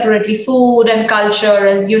about it separately. Food and culture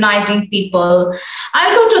as uniting people.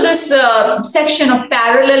 I'll go to this section of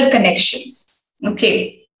parallel connections.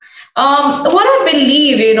 Okay. What I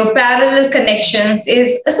believe, parallel connections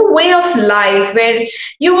is a way of life where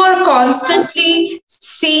you are constantly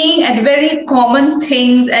seeing at very common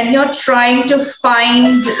things and you're trying to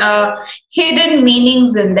find hidden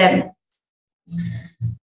meanings in them.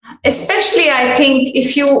 Especially, I think,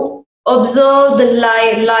 if you observe the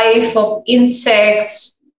life of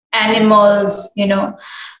insects, animals, and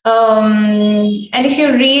if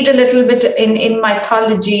you read a little bit in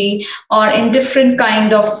mythology or in different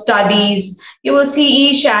kind of studies, you will see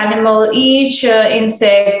each animal, each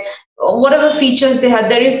insect, whatever features they have,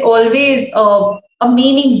 there is always a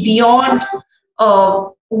meaning beyond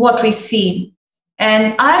what we see.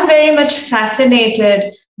 And I'm very much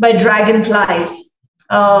fascinated by dragonflies.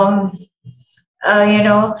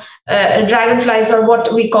 Dragonflies are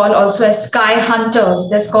what we call also as sky hunters.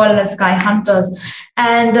 They're called as sky hunters.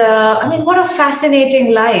 And what a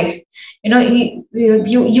fascinating life.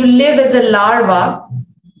 You live as a larva.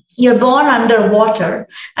 You're born underwater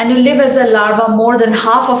and you live as a larva more than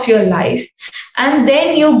half of your life. And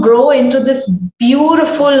then you grow into this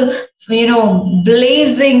beautiful,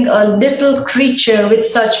 blazing little creature with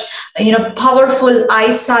such, powerful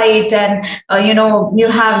eyesight. And, you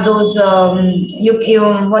have those,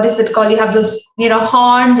 what is it called? You have those,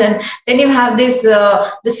 horns. And then you have this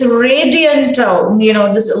radiant,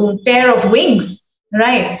 this pair of wings,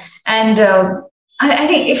 right? And, I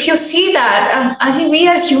think if you see that, I think we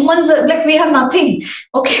as humans, we have nothing.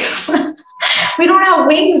 Okay. We don't have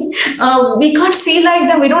wings. We can't see like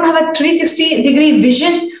them. We don't have a 360-degree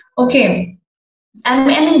vision. Okay. I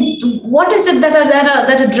mean, what is it that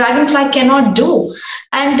a dragonfly cannot do?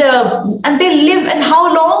 And they live. And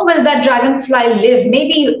how long will that dragonfly live?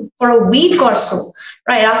 Maybe for a week or so.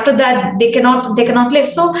 Right. After that, they cannot live.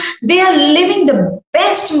 So they are living the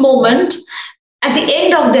best moment at the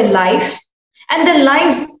end of their life. And their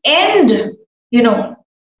lives end,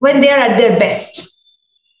 when they're at their best.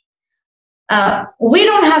 We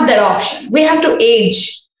don't have that option. We have to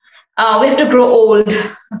age. We have to grow old.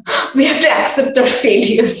 We have to accept our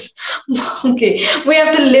failures. Okay, we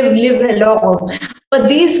have to live along. But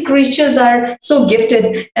these creatures are so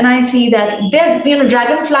gifted, and I see that they're,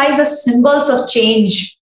 dragonflies are symbols of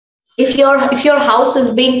change. If your house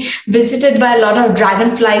is being visited by a lot of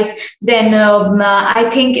dragonflies, then I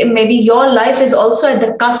think maybe your life is also at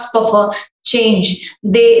the cusp of a change.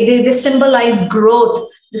 They symbolize growth.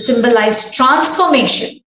 They symbolize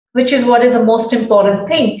transformation. which is what is the most important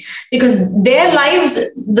thing, because their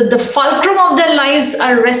lives, the fulcrum of their lives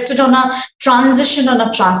are rested on a transition, on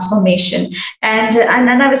a transformation. And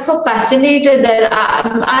I was so fascinated that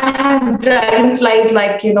I have dragonflies,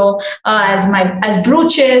 like, as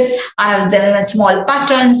brooches. I have them as small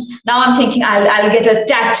patterns. Now I'm thinking I'll get a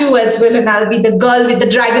tattoo as well, and I'll be the girl with the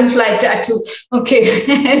dragonfly tattoo. Okay.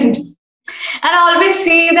 And I always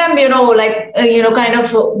see them, kind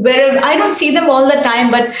of where I don't see them all the time,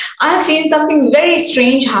 but I have seen something very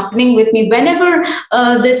strange happening with me whenever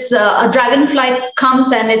this a dragonfly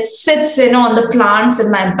comes and it sits, on the plants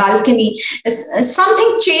in my balcony.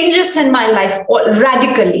 Something changes in my life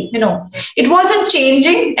radically. It wasn't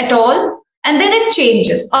changing at all. And then it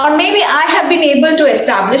changes. Or maybe I have been able to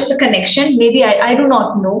establish the connection. Maybe I do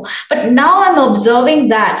not know. But now I'm observing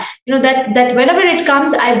that, that whenever it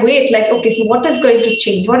comes, I wait like, okay, so what is going to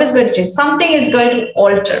change? What is going to change? Something is going to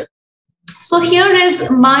alter. So here is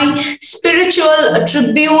my spiritual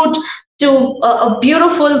tribute to a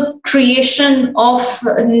beautiful creation of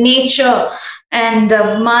nature, and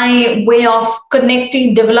my way of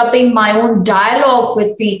connecting, developing my own dialogue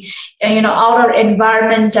with the outer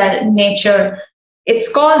environment and nature.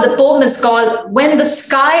 The poem is called When the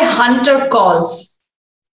Sky Hunter Calls.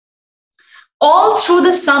 All through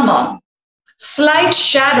the summer, slight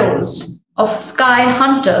shadows of sky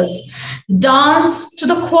hunters dance to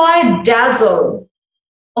the quiet dazzle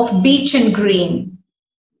of beach and green.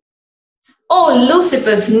 Oh,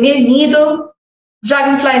 Lucifer's needle.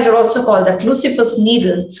 Dragonflies are also called that, Lucifer's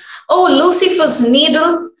needle. Oh, Lucifer's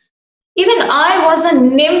needle. Even I was a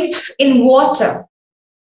nymph in water,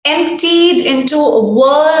 emptied into a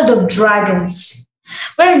world of dragons,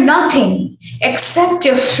 where nothing except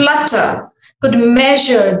your flutter could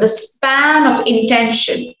measure the span of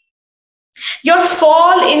intention. Your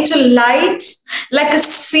fall into light like a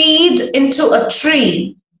seed into a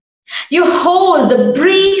tree. You hold the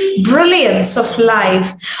brief brilliance of life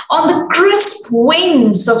on the crisp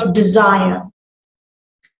wings of desire.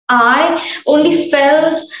 I only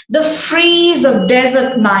felt the freeze of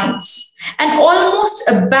desert nights and almost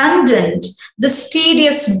abandoned the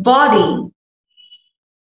tedious body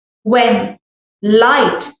when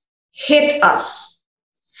light hit us.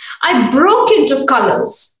 I broke into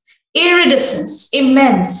colors, iridescence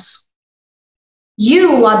immense.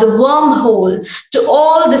 You are the wormhole to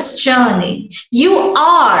all this journey. You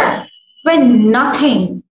are when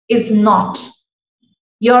nothing is not.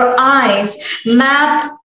 Your eyes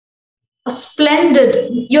map a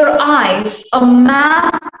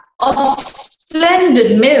map of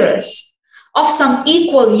splendid mirrors of some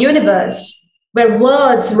equal universe, where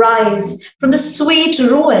words rise from the sweet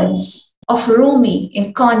ruins of Rumi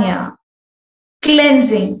in Konya.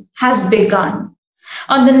 Cleansing has begun.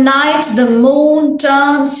 On the night the moon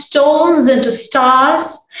turned stones into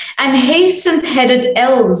stars, and hastened-headed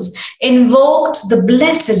elves invoked the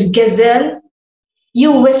blessed gazelle,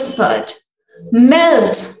 you whispered,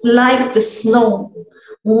 melt like the snow,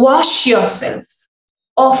 wash yourself,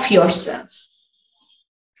 off yourself.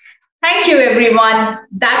 Thank you, everyone.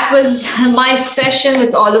 That was my session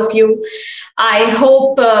with all of you. I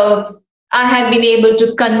hope I have been able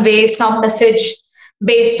to convey some message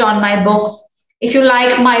based on my book. If you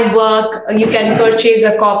like my work, you can purchase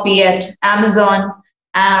a copy at Amazon,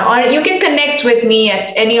 or you can connect with me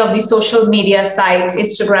at any of the social media sites,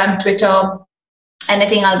 Instagram, Twitter,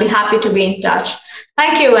 anything. I'll be happy to be in touch.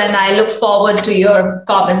 Thank you, and I look forward to your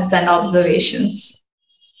comments and observations.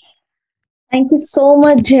 Thank you so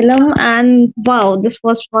much, Jhilam. And wow, this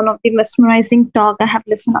was one of the mesmerizing talk I have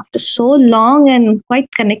listened after so long, and quite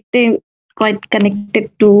connected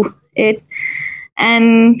to it.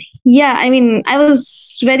 And yeah, I mean, I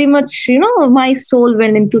was very much, my soul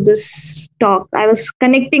went into this talk. I was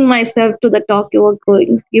connecting myself to the talk you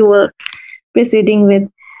were proceeding with.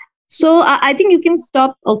 So I think you can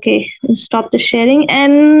stop the sharing.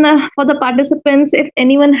 And for the participants, if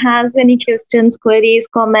anyone has any questions, queries,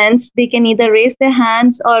 comments, they can either raise their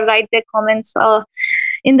hands or write their comments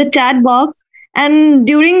in the chat box. And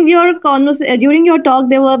during your talk,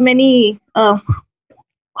 there were many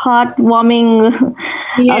heartwarming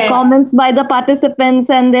comments by the participants,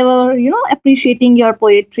 and they were appreciating your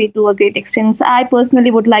poetry to a great extent. So I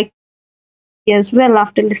personally would like as well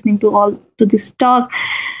after listening to this talk.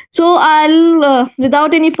 So I'll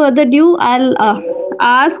without any further ado, I'll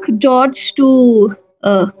ask George to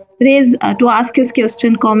ask his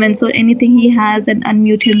question, comments, or anything he has, and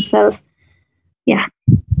unmute himself. Yeah.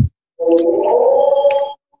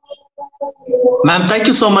 Ma'am, thank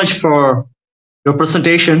you so much for your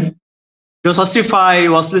presentation. It was as if I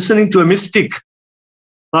was listening to a mystic.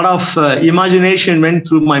 A lot of imagination went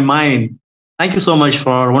through my mind Thank you so much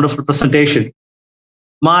for a wonderful presentation.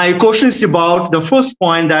 My question is about the first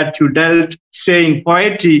point that you dealt, saying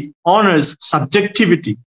poetry honors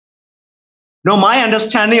subjectivity. Now, my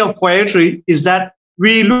understanding of poetry is that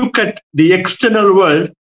we look at the external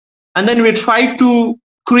world and then we try to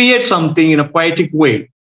create something in a poetic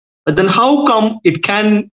way. But then how come it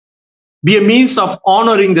can be a means of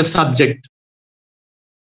honoring the subject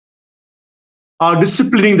or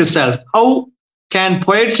disciplining the self? How can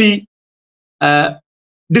poetry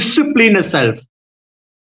discipline a self?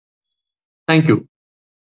 Thank you.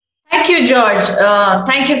 Thank you, George.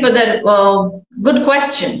 Thank you for that good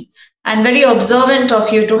question, and very observant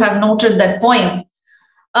of you to have noted that point.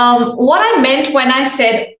 What I meant when I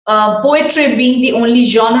said poetry being the only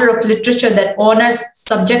genre of literature that honors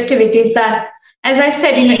subjectivity is that, as I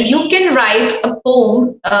said, you can write a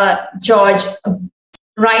poem, George,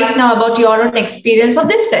 right now about your own experience of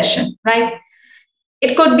this session, right?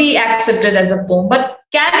 It could be accepted as a poem, but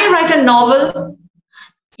can you write a novel?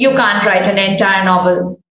 You can't write an entire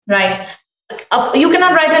novel, right? You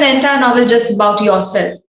cannot write an entire novel just about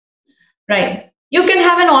yourself, right? You can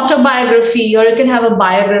have an autobiography or you can have a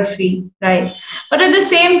biography, right? But at the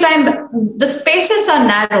same time, the spaces are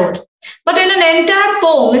narrowed. But in an entire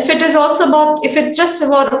poem, if it's just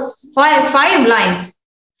about five lines,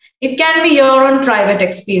 it can be your own private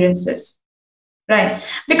experiences, right?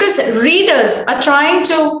 Because readers are trying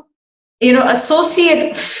to,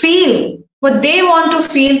 associate, feel what they want to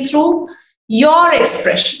feel through your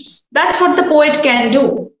expressions. That's what the poet can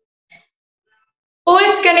do.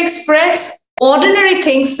 Poets can express ordinary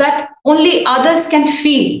things that only others can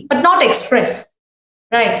feel, but not express,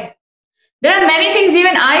 right? There are many things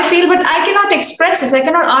even I feel, but I cannot express it. I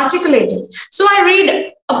cannot articulate it. So I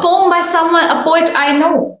read a poem by someone, a poet I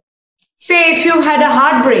know. Say if you had a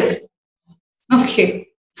heartbreak. Okay.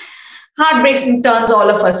 Heartbreaks turns all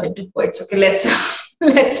of us into poets. Okay, let's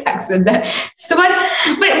accept that. So, but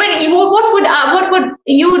what would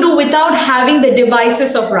you do without having the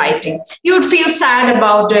devices of writing? You would feel sad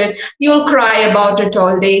about it. You'll cry about it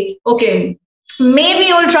all day. Okay. Maybe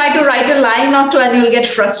you'll try to write a line or two and you'll get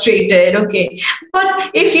frustrated. Okay.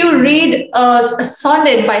 But if you read a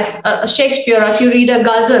sonnet by Shakespeare, or if you read a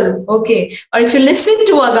ghazal, okay, or if you listen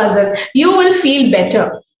to a ghazal, you will feel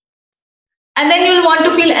better. And then you'll want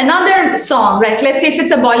to feel another song, right? Let's say if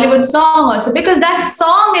it's a Bollywood song also, because that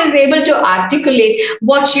song is able to articulate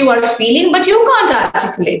what you are feeling, but you can't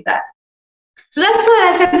articulate that. So that's why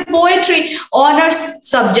I said poetry honors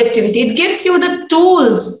subjectivity. It gives you the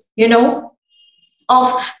tools, of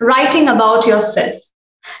writing about yourself.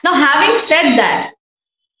 Now, having said that,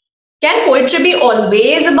 can poetry be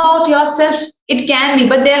always about yourself? It can be,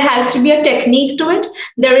 but there has to be a technique to it.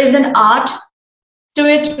 There is an art to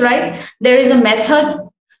it, right? There is a method.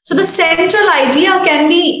 So the central idea can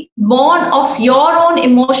be born of your own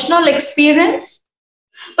emotional experience,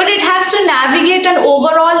 but it has to navigate an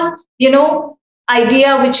overall,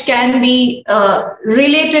 idea which can be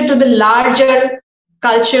related to the larger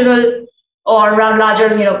cultural or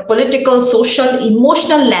larger, political, social,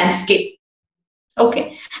 emotional landscape.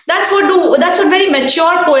 Okay, that's what very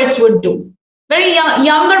mature poets would do. Very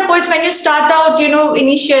younger poets, when you start out,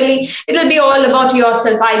 initially, it'll be all about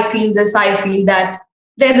yourself. I feel this, I feel that.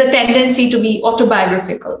 There's a tendency to be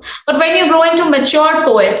autobiographical. But when you grow into mature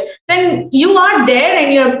poet, then you are there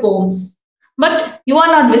in your poems, but you are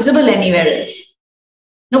not visible anywhere else.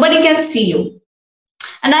 Nobody can see you.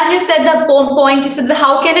 And as you said, the point, you said,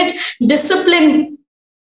 how can it discipline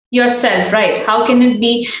yourself, right? How can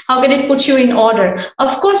it put you in order? Of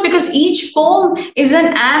course, because each poem is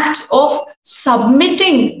an act of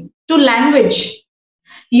submitting to language.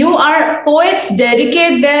 Poets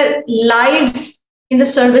dedicate their lives in the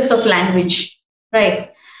service of language,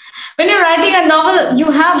 right? When you're writing a novel,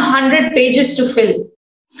 you have 100 pages to fill.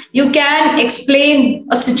 You can explain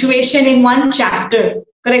a situation in one chapter,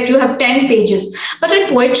 correct? You have 10 pages. But in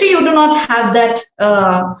poetry, you do not have that,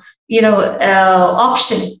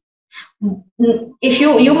 option. If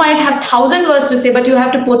you might have 1,000 words to say, but you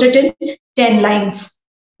have to put it in 10 lines.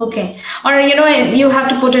 Okay. Or, you have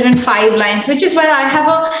to put it in 5 lines, which is why I have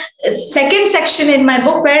a second section in my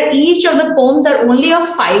book where each of the poems are only of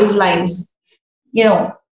 5 lines,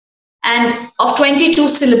 and of 22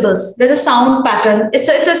 syllables. There's a sound pattern. It's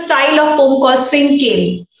a style of poem called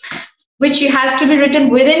syncane, which has to be written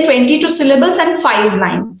within 22 syllables and 5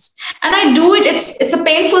 lines. And I do it. It's a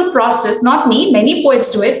painful process. Not me. Many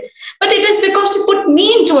poets do it. But it is because to put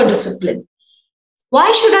me into a discipline. Why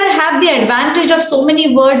should I have the advantage of so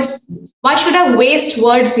many words? Why should I waste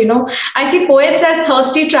words? I see poets as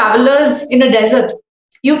thirsty travelers in a desert.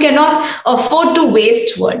 You cannot afford to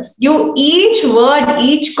waste words. Each word,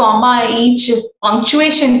 each comma, each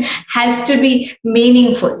punctuation has to be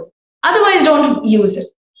meaningful. Otherwise, don't use it.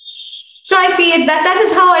 So I see it, that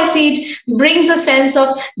is how I see it, brings a sense of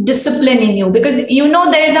discipline in you, because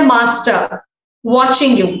there is a master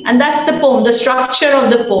watching you, and that's the poem, the structure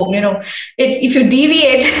of the poem. If you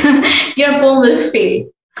deviate, your poem will fail.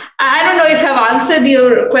 I don't know if I've answered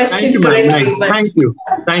your question correctly. Nice.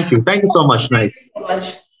 Thank you so much. Nice. So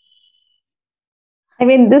much. I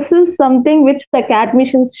mean, this is something which the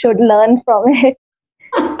academicians should learn from it.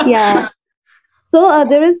 Yeah. So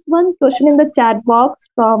there is one question in the chat box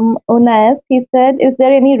from Unas. He said, is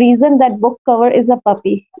there any reason that book cover is a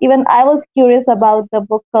puppy? Even I was curious about the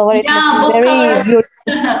book cover. Yeah, book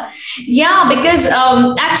cover. Yeah, because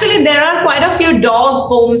actually there are quite a few dog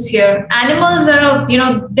poems here. Animals are,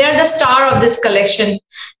 they're the star of this collection,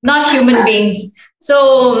 not human beings.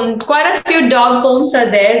 So quite a few dog poems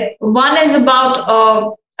are there. One is about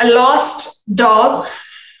a lost dog,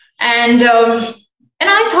 and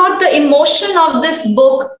I thought the emotion of this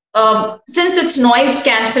book, since it's noise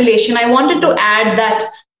cancellation, I wanted to add that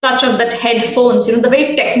touch of that headphones, the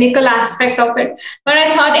very technical aspect of it. But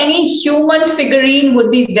I thought any human figurine would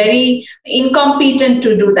be very incompetent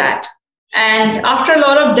to do that. And after a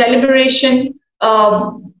lot of deliberation,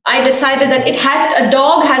 I decided that a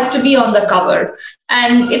dog has to be on the cover.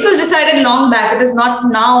 And it was decided long back. It is not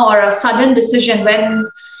now or a sudden decision. When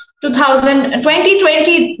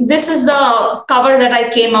 2020, this is the cover that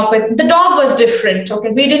I came up with. The dog was different.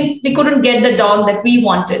 Okay, we couldn't get the dog that we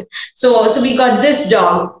wanted, so we got this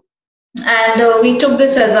dog, and we took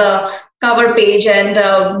this as a cover page. And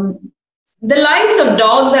the lives of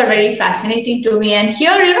dogs are very fascinating to me. And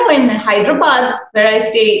here, in Hyderabad, where I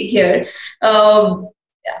stay here, I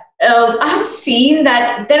have seen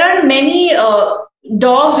that there are many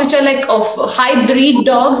dogs which are like of hybrid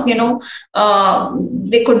dogs.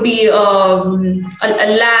 They could be a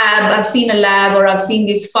lab. I've seen a lab, or I've seen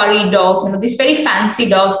these furry dogs, these very fancy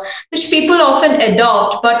dogs, which people often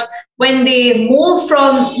adopt. But when they move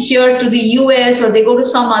from here to the US, or they go to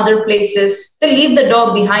some other places, they leave the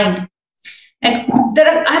dog behind. And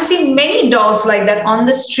I've seen many dogs like that on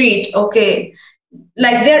the street. Okay,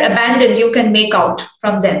 like they're abandoned. You can make out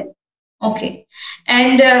from them. Okay.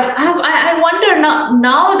 And I wonder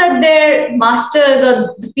now that their masters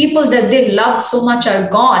or the people that they loved so much are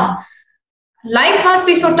gone, life must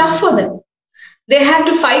be so tough for them. They have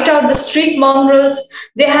to fight out the street mongrels.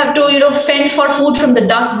 They have to, fend for food from the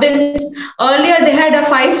dustbins. Earlier, they had a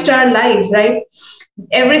 5-star lives, right?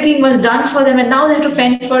 Everything was done for them, and now they have to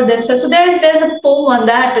fend for themselves. So there's a poem on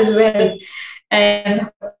that as well,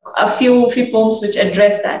 and a few poems which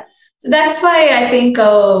address that. So that's why I think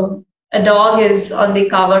a dog is on the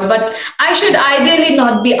cover. But I should ideally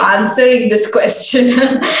not be answering this question.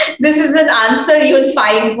 This is an answer you'll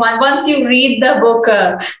find once you read the book.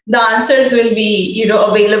 The answers will be,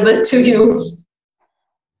 available to you.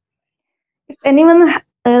 If anyone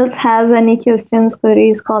else has any questions,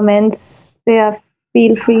 queries, comments,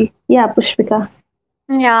 feel free. Yeah, Pushpika.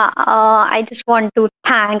 Yeah, I just want to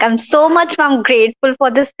thank. I'm grateful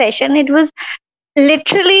for this session. It was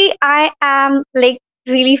literally, I am like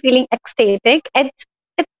really feeling ecstatic.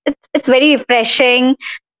 It's very refreshing.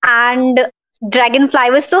 And Dragonfly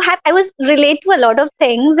was so happy. I was relate to a lot of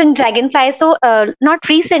things in Dragonfly. So not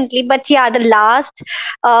recently, but yeah, the last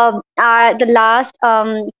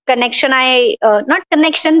connection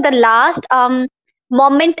the last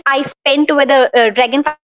moment I spent with the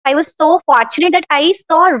Dragonfly. I was so fortunate that I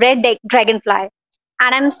saw red dragonfly,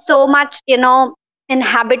 and I'm so much in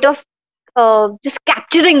habit of just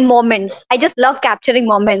capturing moments. I just love capturing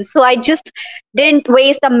moments. So I just didn't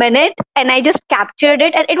waste a minute, and I just captured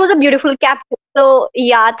it, and it was a beautiful capture. So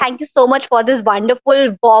yeah, thank you so much for this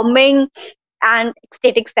wonderful, warming and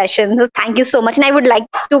ecstatic session. So thank you so much, and I would like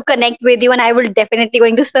to connect with you, and I will definitely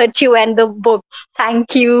going to search you and the book.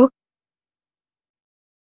 Thank you.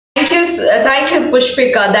 Thank you,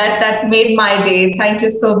 Pushpika. That made my day. Thank you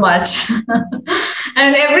so much.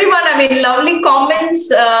 And everyone, lovely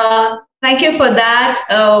comments. Thank you for that.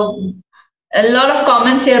 A lot of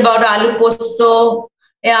comments here about aloo posto.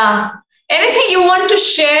 Yeah. Anything you want to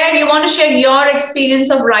share? You want to share your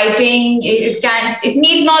experience of writing? It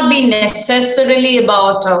need not be necessarily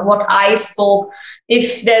about what I spoke.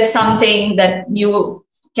 If there's something that you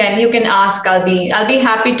can ask, I'll be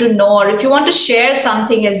happy to know. Or if you want to share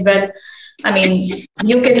something as well, I mean,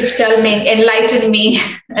 you can tell me, enlighten me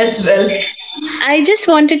as well. I just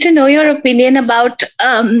wanted to know your opinion about,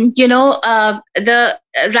 the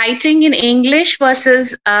writing in English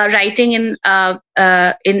versus writing in our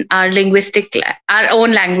our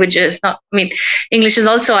own languages. Not, I mean, English is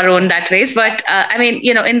also our own that ways, but I mean,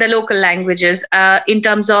 in the local languages, in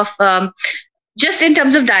terms of just in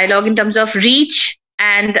terms of dialogue, in terms of reach,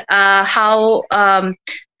 and how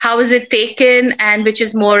is it taken, and which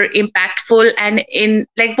is more impactful, and in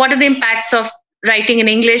like what are the impacts of writing in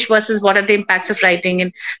English versus what are the impacts of writing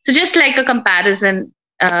in, so just like a comparison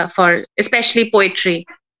for especially poetry.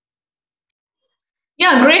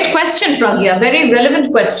 Yeah, great question, Pragya. Very relevant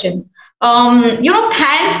question.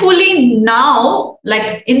 Thankfully now,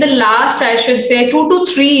 like in the last, I should say, 2 to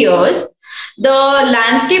 3 years, the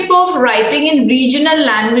landscape of writing in regional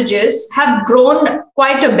languages have grown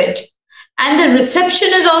quite a bit. And the reception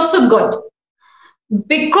is also good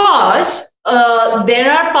because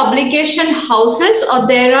there are publication houses or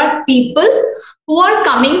there are people who are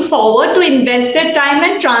coming forward to invest their time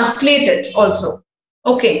and translate it also.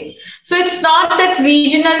 Okay, so it's not that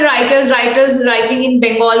regional writers writing in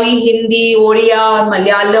Bengali, Hindi, Oriya, or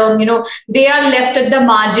Malayalam, they are left at the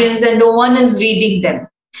margins and no one is reading them.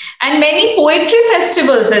 And many poetry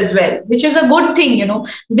festivals as well, which is a good thing,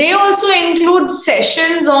 they also include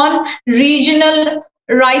sessions on regional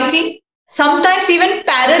writing, sometimes even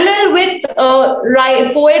parallel with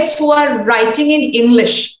poets who are writing in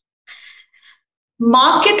English.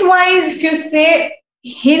 Market-wise, if you say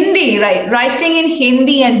Hindi, right, writing in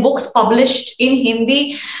Hindi and books published in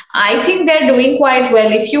Hindi, I think they're doing quite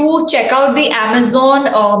well. If you check out the Amazon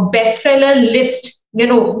bestseller list,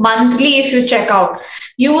 monthly, if you check out,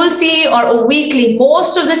 you will see, or weekly,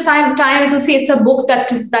 most of the time it will see it's a book that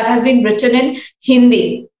has been written in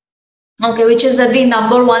Hindi. Okay, which is at the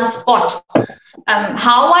number one spot.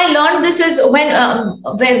 How I learned this is when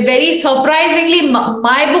very surprisingly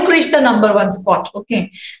my book reached the number one spot.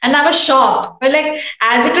 Okay, and I was shocked. But like,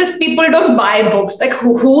 as it is, people don't buy books. Like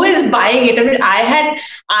who is buying it? I mean,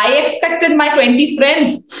 I expected my 20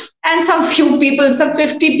 friends and some few people, some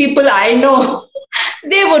 50 people I know,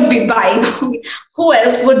 they would be buying. Who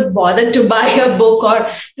else would bother to buy a book or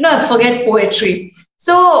forget poetry?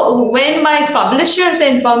 So when my publishers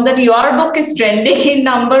informed that your book is trending in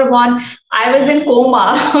number one, I was in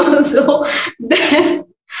coma. So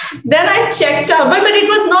then I checked out, but it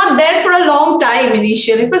was not there for a long time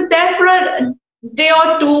initially. It was there for a day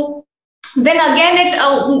or two. Then again it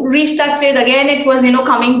reached that state. Again it was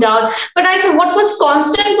coming down. But I said what was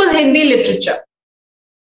constant was Hindi literature.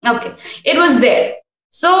 Okay, it was there.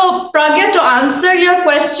 So Pragya, to answer your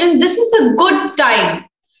question, this is a good time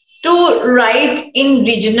to write in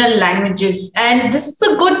regional languages. And this is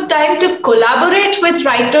a good time to collaborate with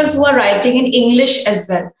writers who are writing in English as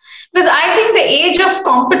well. Because I think the age of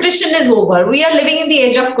competition is over. We are living in the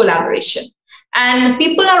age of collaboration. And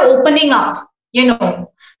people are opening up,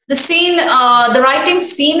 The scene, the writing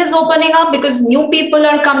scene is opening up because new people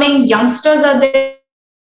are coming, youngsters are there.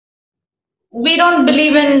 We don't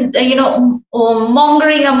believe in,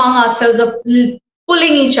 mongering among ourselves or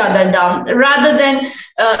pulling each other down, rather than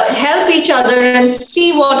help each other and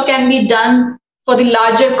see what can be done for the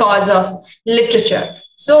larger cause of literature.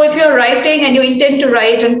 So if you're writing and you intend to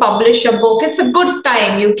write and publish a book, it's a good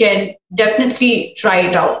time. You can definitely try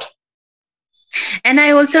it out. And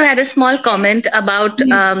I also had a small comment about,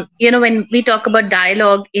 when we talk about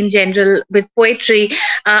dialogue in general with poetry,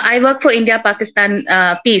 I work for India-Pakistan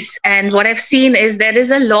peace. And what I've seen is there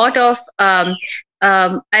is a lot of,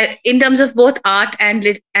 in terms of both art and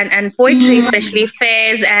poetry, especially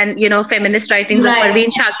fairs and, feminist writings of Parveen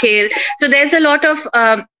Shakir. So there's a lot of,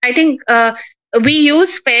 I think, we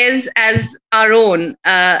use fairs as our own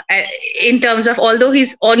in terms of, although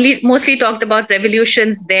he's mostly talked about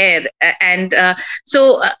revolutions there, and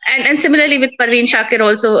similarly with Parveen Shakir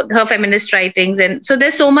also, her feminist writings, and so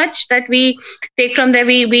there's so much that we take from there.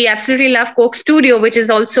 We absolutely love Coke Studio, which is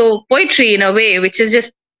also poetry in a way, which is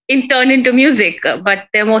just turned into music, but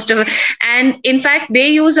they're most of it. And in fact, they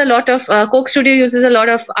use a lot of Coke Studio uses a lot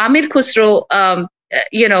of Amir Khusro,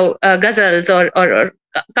 ghazals or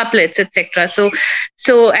couplets, etc. So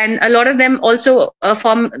and a lot of them also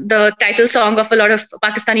form the title song of a lot of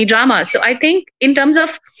Pakistani dramas. So I think in terms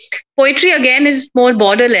of poetry, again, is more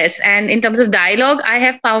borderless, and in terms of dialogue, I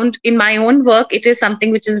have found in my own work it is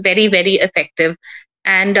something which is very, very effective.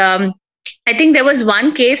 And I think there was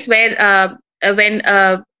one case where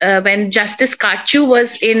when Justice Kachu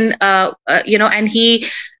was in, and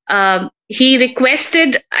he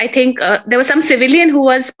requested, I think there was some civilian who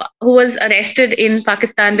was arrested in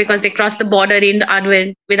Pakistan because they crossed the border in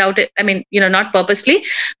without it. I mean, not purposely,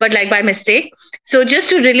 but like by mistake. So just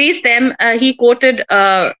to release them, he quoted,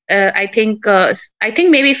 I think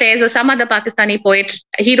maybe Faiz or some other Pakistani poet.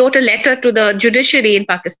 He wrote a letter to the judiciary in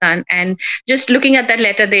Pakistan, and just looking at that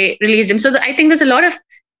letter, they released him. So I think there's a lot of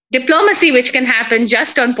diplomacy which can happen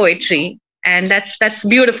just on poetry, and that's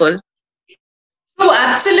beautiful. True,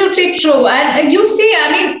 absolutely true. And you see,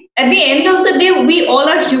 I mean, at the end of the day, we all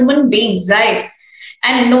are human beings, right?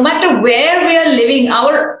 And no matter where we are living,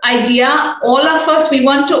 our idea, all of us, we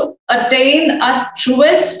want to attain our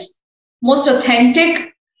truest, most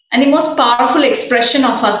authentic, and the most powerful expression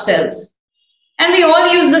of ourselves. And we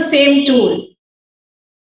all use the same tool.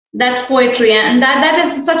 That's poetry. And that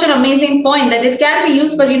is such an amazing point, that it can be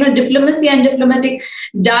used for, diplomacy and diplomatic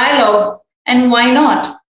dialogues. And why not?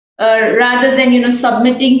 Rather than,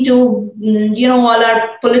 submitting to, all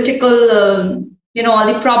our political,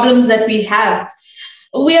 all the problems that we have.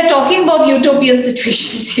 We are talking about utopian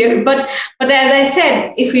situations here. But as I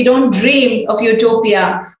said, if we don't dream of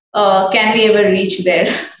utopia, can we ever reach there?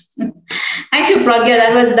 Thank you,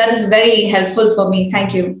 Pragya. That is very helpful for me.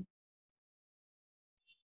 Thank you.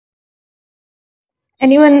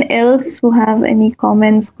 Anyone else who have any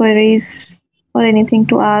comments, queries, or anything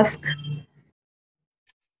to ask?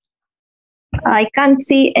 I can't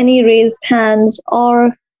see any raised hands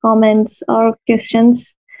or comments or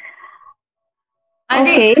questions.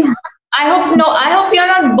 I hope you're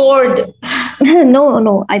not bored.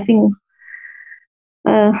 No. I think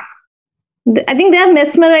they are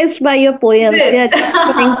mesmerized by your poems. They are just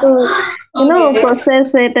trying to,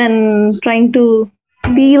 process it and trying to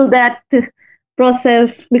feel that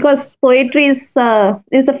process, because poetry is a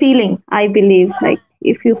feeling, I believe. Like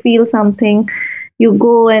if you feel something, you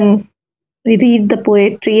go and read the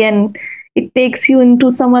poetry and it takes you into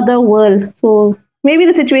some other world. So maybe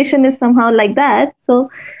the situation is somehow like that. So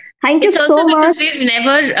thank you so much. It's also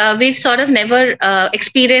because we've sort of never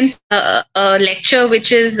experienced a lecture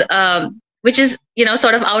which is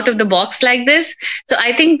sort of out of the box like this. So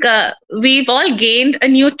I think we've all gained a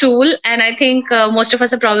new tool, and I think most of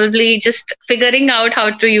us are probably just figuring out how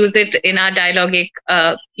to use it in our dialogic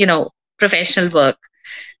professional work.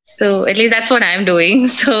 So at least that's what I'm doing.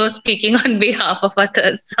 So speaking on behalf of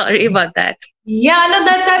others, sorry about that. Yeah, no,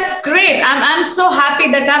 that's great. I'm so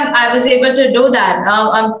happy that I was able to do that.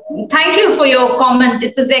 Thank you for your comment.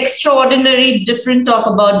 It was extraordinary, different talk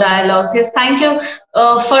about dialogues. Yes, thank you,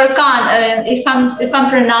 Furkan. If I'm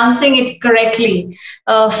pronouncing it correctly,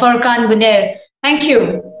 Furkan Guner. Thank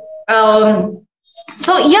you.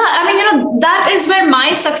 So yeah, I mean, that is where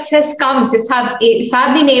my success comes. If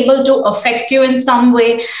I've been able to affect you in some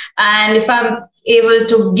way, and if I'm able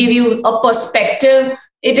to give you a perspective,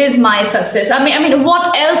 it is my success. I mean,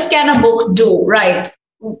 what else can a book do, right?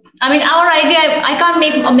 I mean, our idea, I can't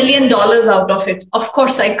make $1 million out of it. Of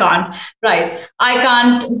course I can't, right? I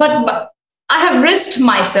can't, but I have risked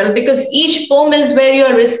myself, because each poem is where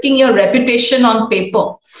you're risking your reputation on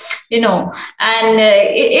paper, and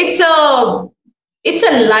it's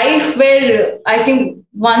a life where I think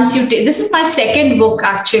once you take, this is my second book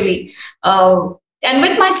actually. And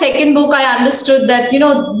with my second book, I understood that,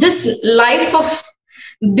 this life of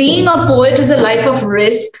being a poet is a life of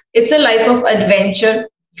risk. It's a life of adventure.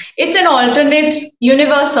 It's an alternate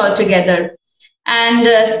universe altogether. And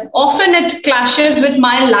often it clashes with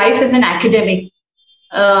my life as an academic,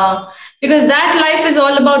 because that life is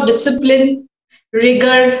all about discipline,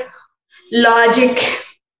 rigor, logic.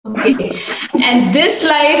 Okay. And this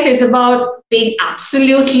life is about being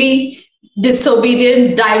absolutely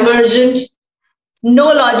disobedient, divergent, no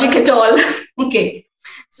logic at all. Okay.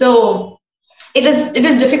 So it is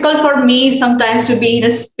difficult for me sometimes to be in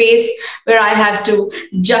a space where I have to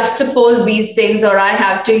juxtapose these things, or I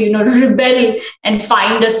have to, rebel and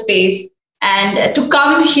find a space. And to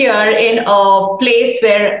come here in a place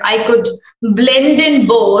where I could blend in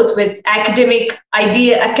both with academic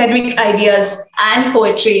ideas and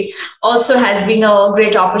poetry also has been a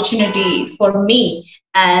great opportunity for me.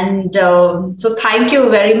 And so thank you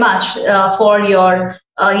very much for your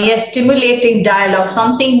stimulating dialogue,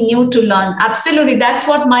 something new to learn. Absolutely. That's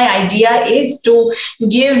what my idea is, to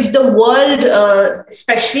give the world,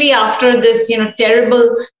 especially after this,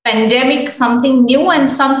 terrible pandemic, something new and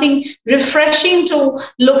something refreshing to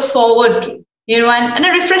look forward to, and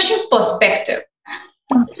a refreshing perspective.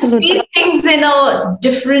 Absolutely. See things in a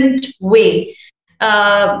different way.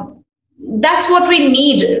 That's what we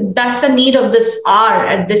need. That's the need of this hour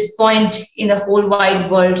at this point in the whole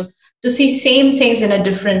wide world, to see same things in a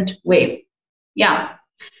different way. Yeah.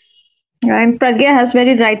 And Pragya has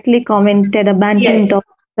very rightly commented abandonment Yes. of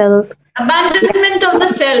self. Abandonment of the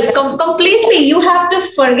self completely. You have to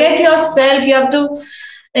forget yourself. You have to,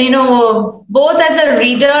 both as a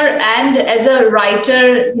reader and as a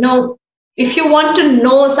writer, if you want to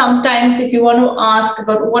know, sometimes if you want to ask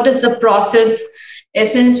about what is the process,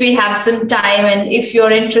 since we have some time, and if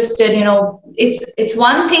you're interested, it's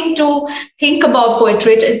one thing to think about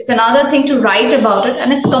poetry, it's another thing to write about it,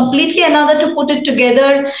 and it's completely another to put it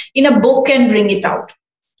together in a book and bring it out.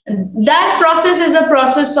 That process is a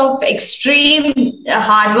process of extreme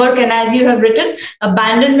hard work, and as you have written,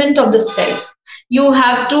 abandonment of the self. You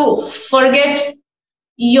have to forget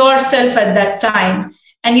yourself at that time,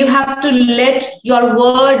 and you have to let your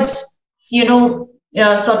words,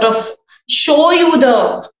 sort of show you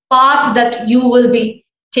the path that you will be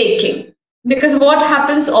taking. Because what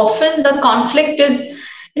happens often, the conflict is,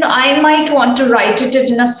 I might want to write it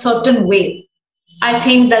in a certain way. I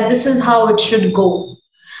think that this is how it should go,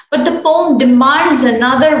 but the poem demands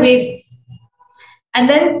another way. And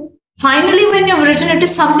then finally, when you've written it,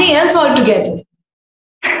 is something else altogether.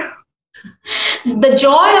 The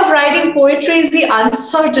joy of writing poetry is the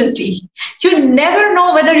uncertainty. You never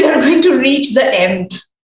know whether you're going to reach the end.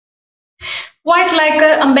 Quite like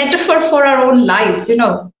a metaphor for our own lives.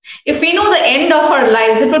 If we know the end of our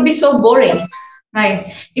lives, it would be so boring,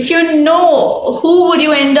 right? If you know who would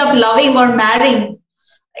you end up loving or marrying,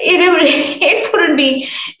 it wouldn't be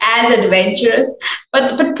as adventurous,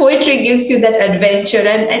 but poetry gives you that adventure,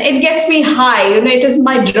 and it gets me high. It is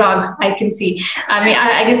my drug. I can see. I mean,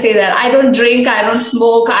 I can say that I don't drink, I don't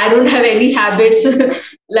smoke, I don't have any habits.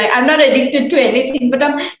 Like, I'm not addicted to anything, but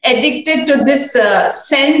I'm addicted to this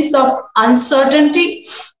sense of uncertainty,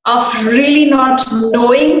 of really not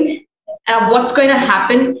knowing what's going to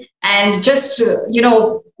happen, and just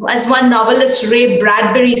as one novelist, Ray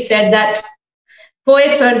Bradbury, said that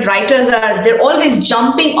poets and writers they're always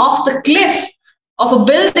jumping off the cliff of a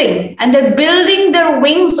building, and they're building their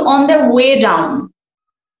wings on their way down.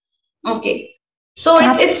 Okay, so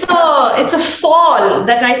it's a fall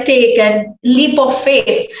that I take, and leap of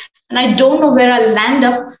faith, and I don't know where I'll land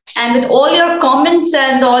up. And with all your comments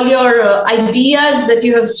and all your ideas that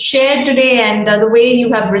you have shared today, and the way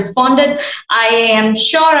you have responded, I am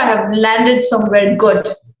sure I have landed somewhere good.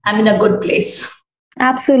 I'm in a good place.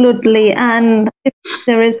 Absolutely. And if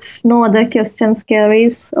there is no other questions, Carrie,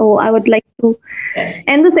 so I would like to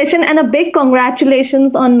end the session. And a big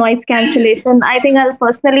congratulations on noise cancellation. I think I'll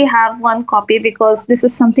personally have one copy, because this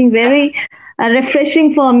is something very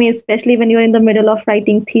refreshing for me, especially when you're in the middle of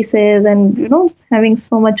writing thesis and having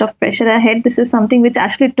so much of pressure ahead. This is something which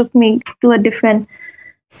actually took me to a different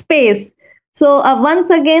space. So once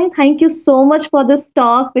again, thank you so much for this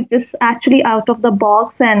talk, which is actually out of the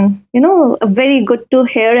box and, very good to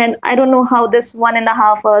hear. And I don't know how this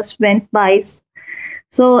 1.5 hours went by.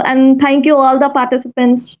 So, and thank you all the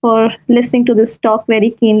participants for listening to this talk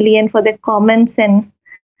very keenly, and for the comments and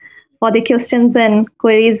for the questions and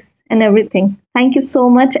queries and everything. Thank you so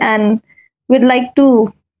much. And we'd like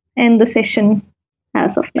to end the session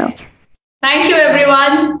as of now. Thank you,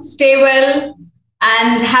 everyone. Stay well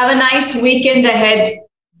and have a nice weekend ahead.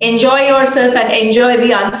 Enjoy yourself and enjoy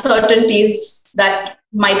the uncertainties that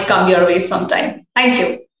might come your way sometime. Thank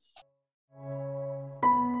you.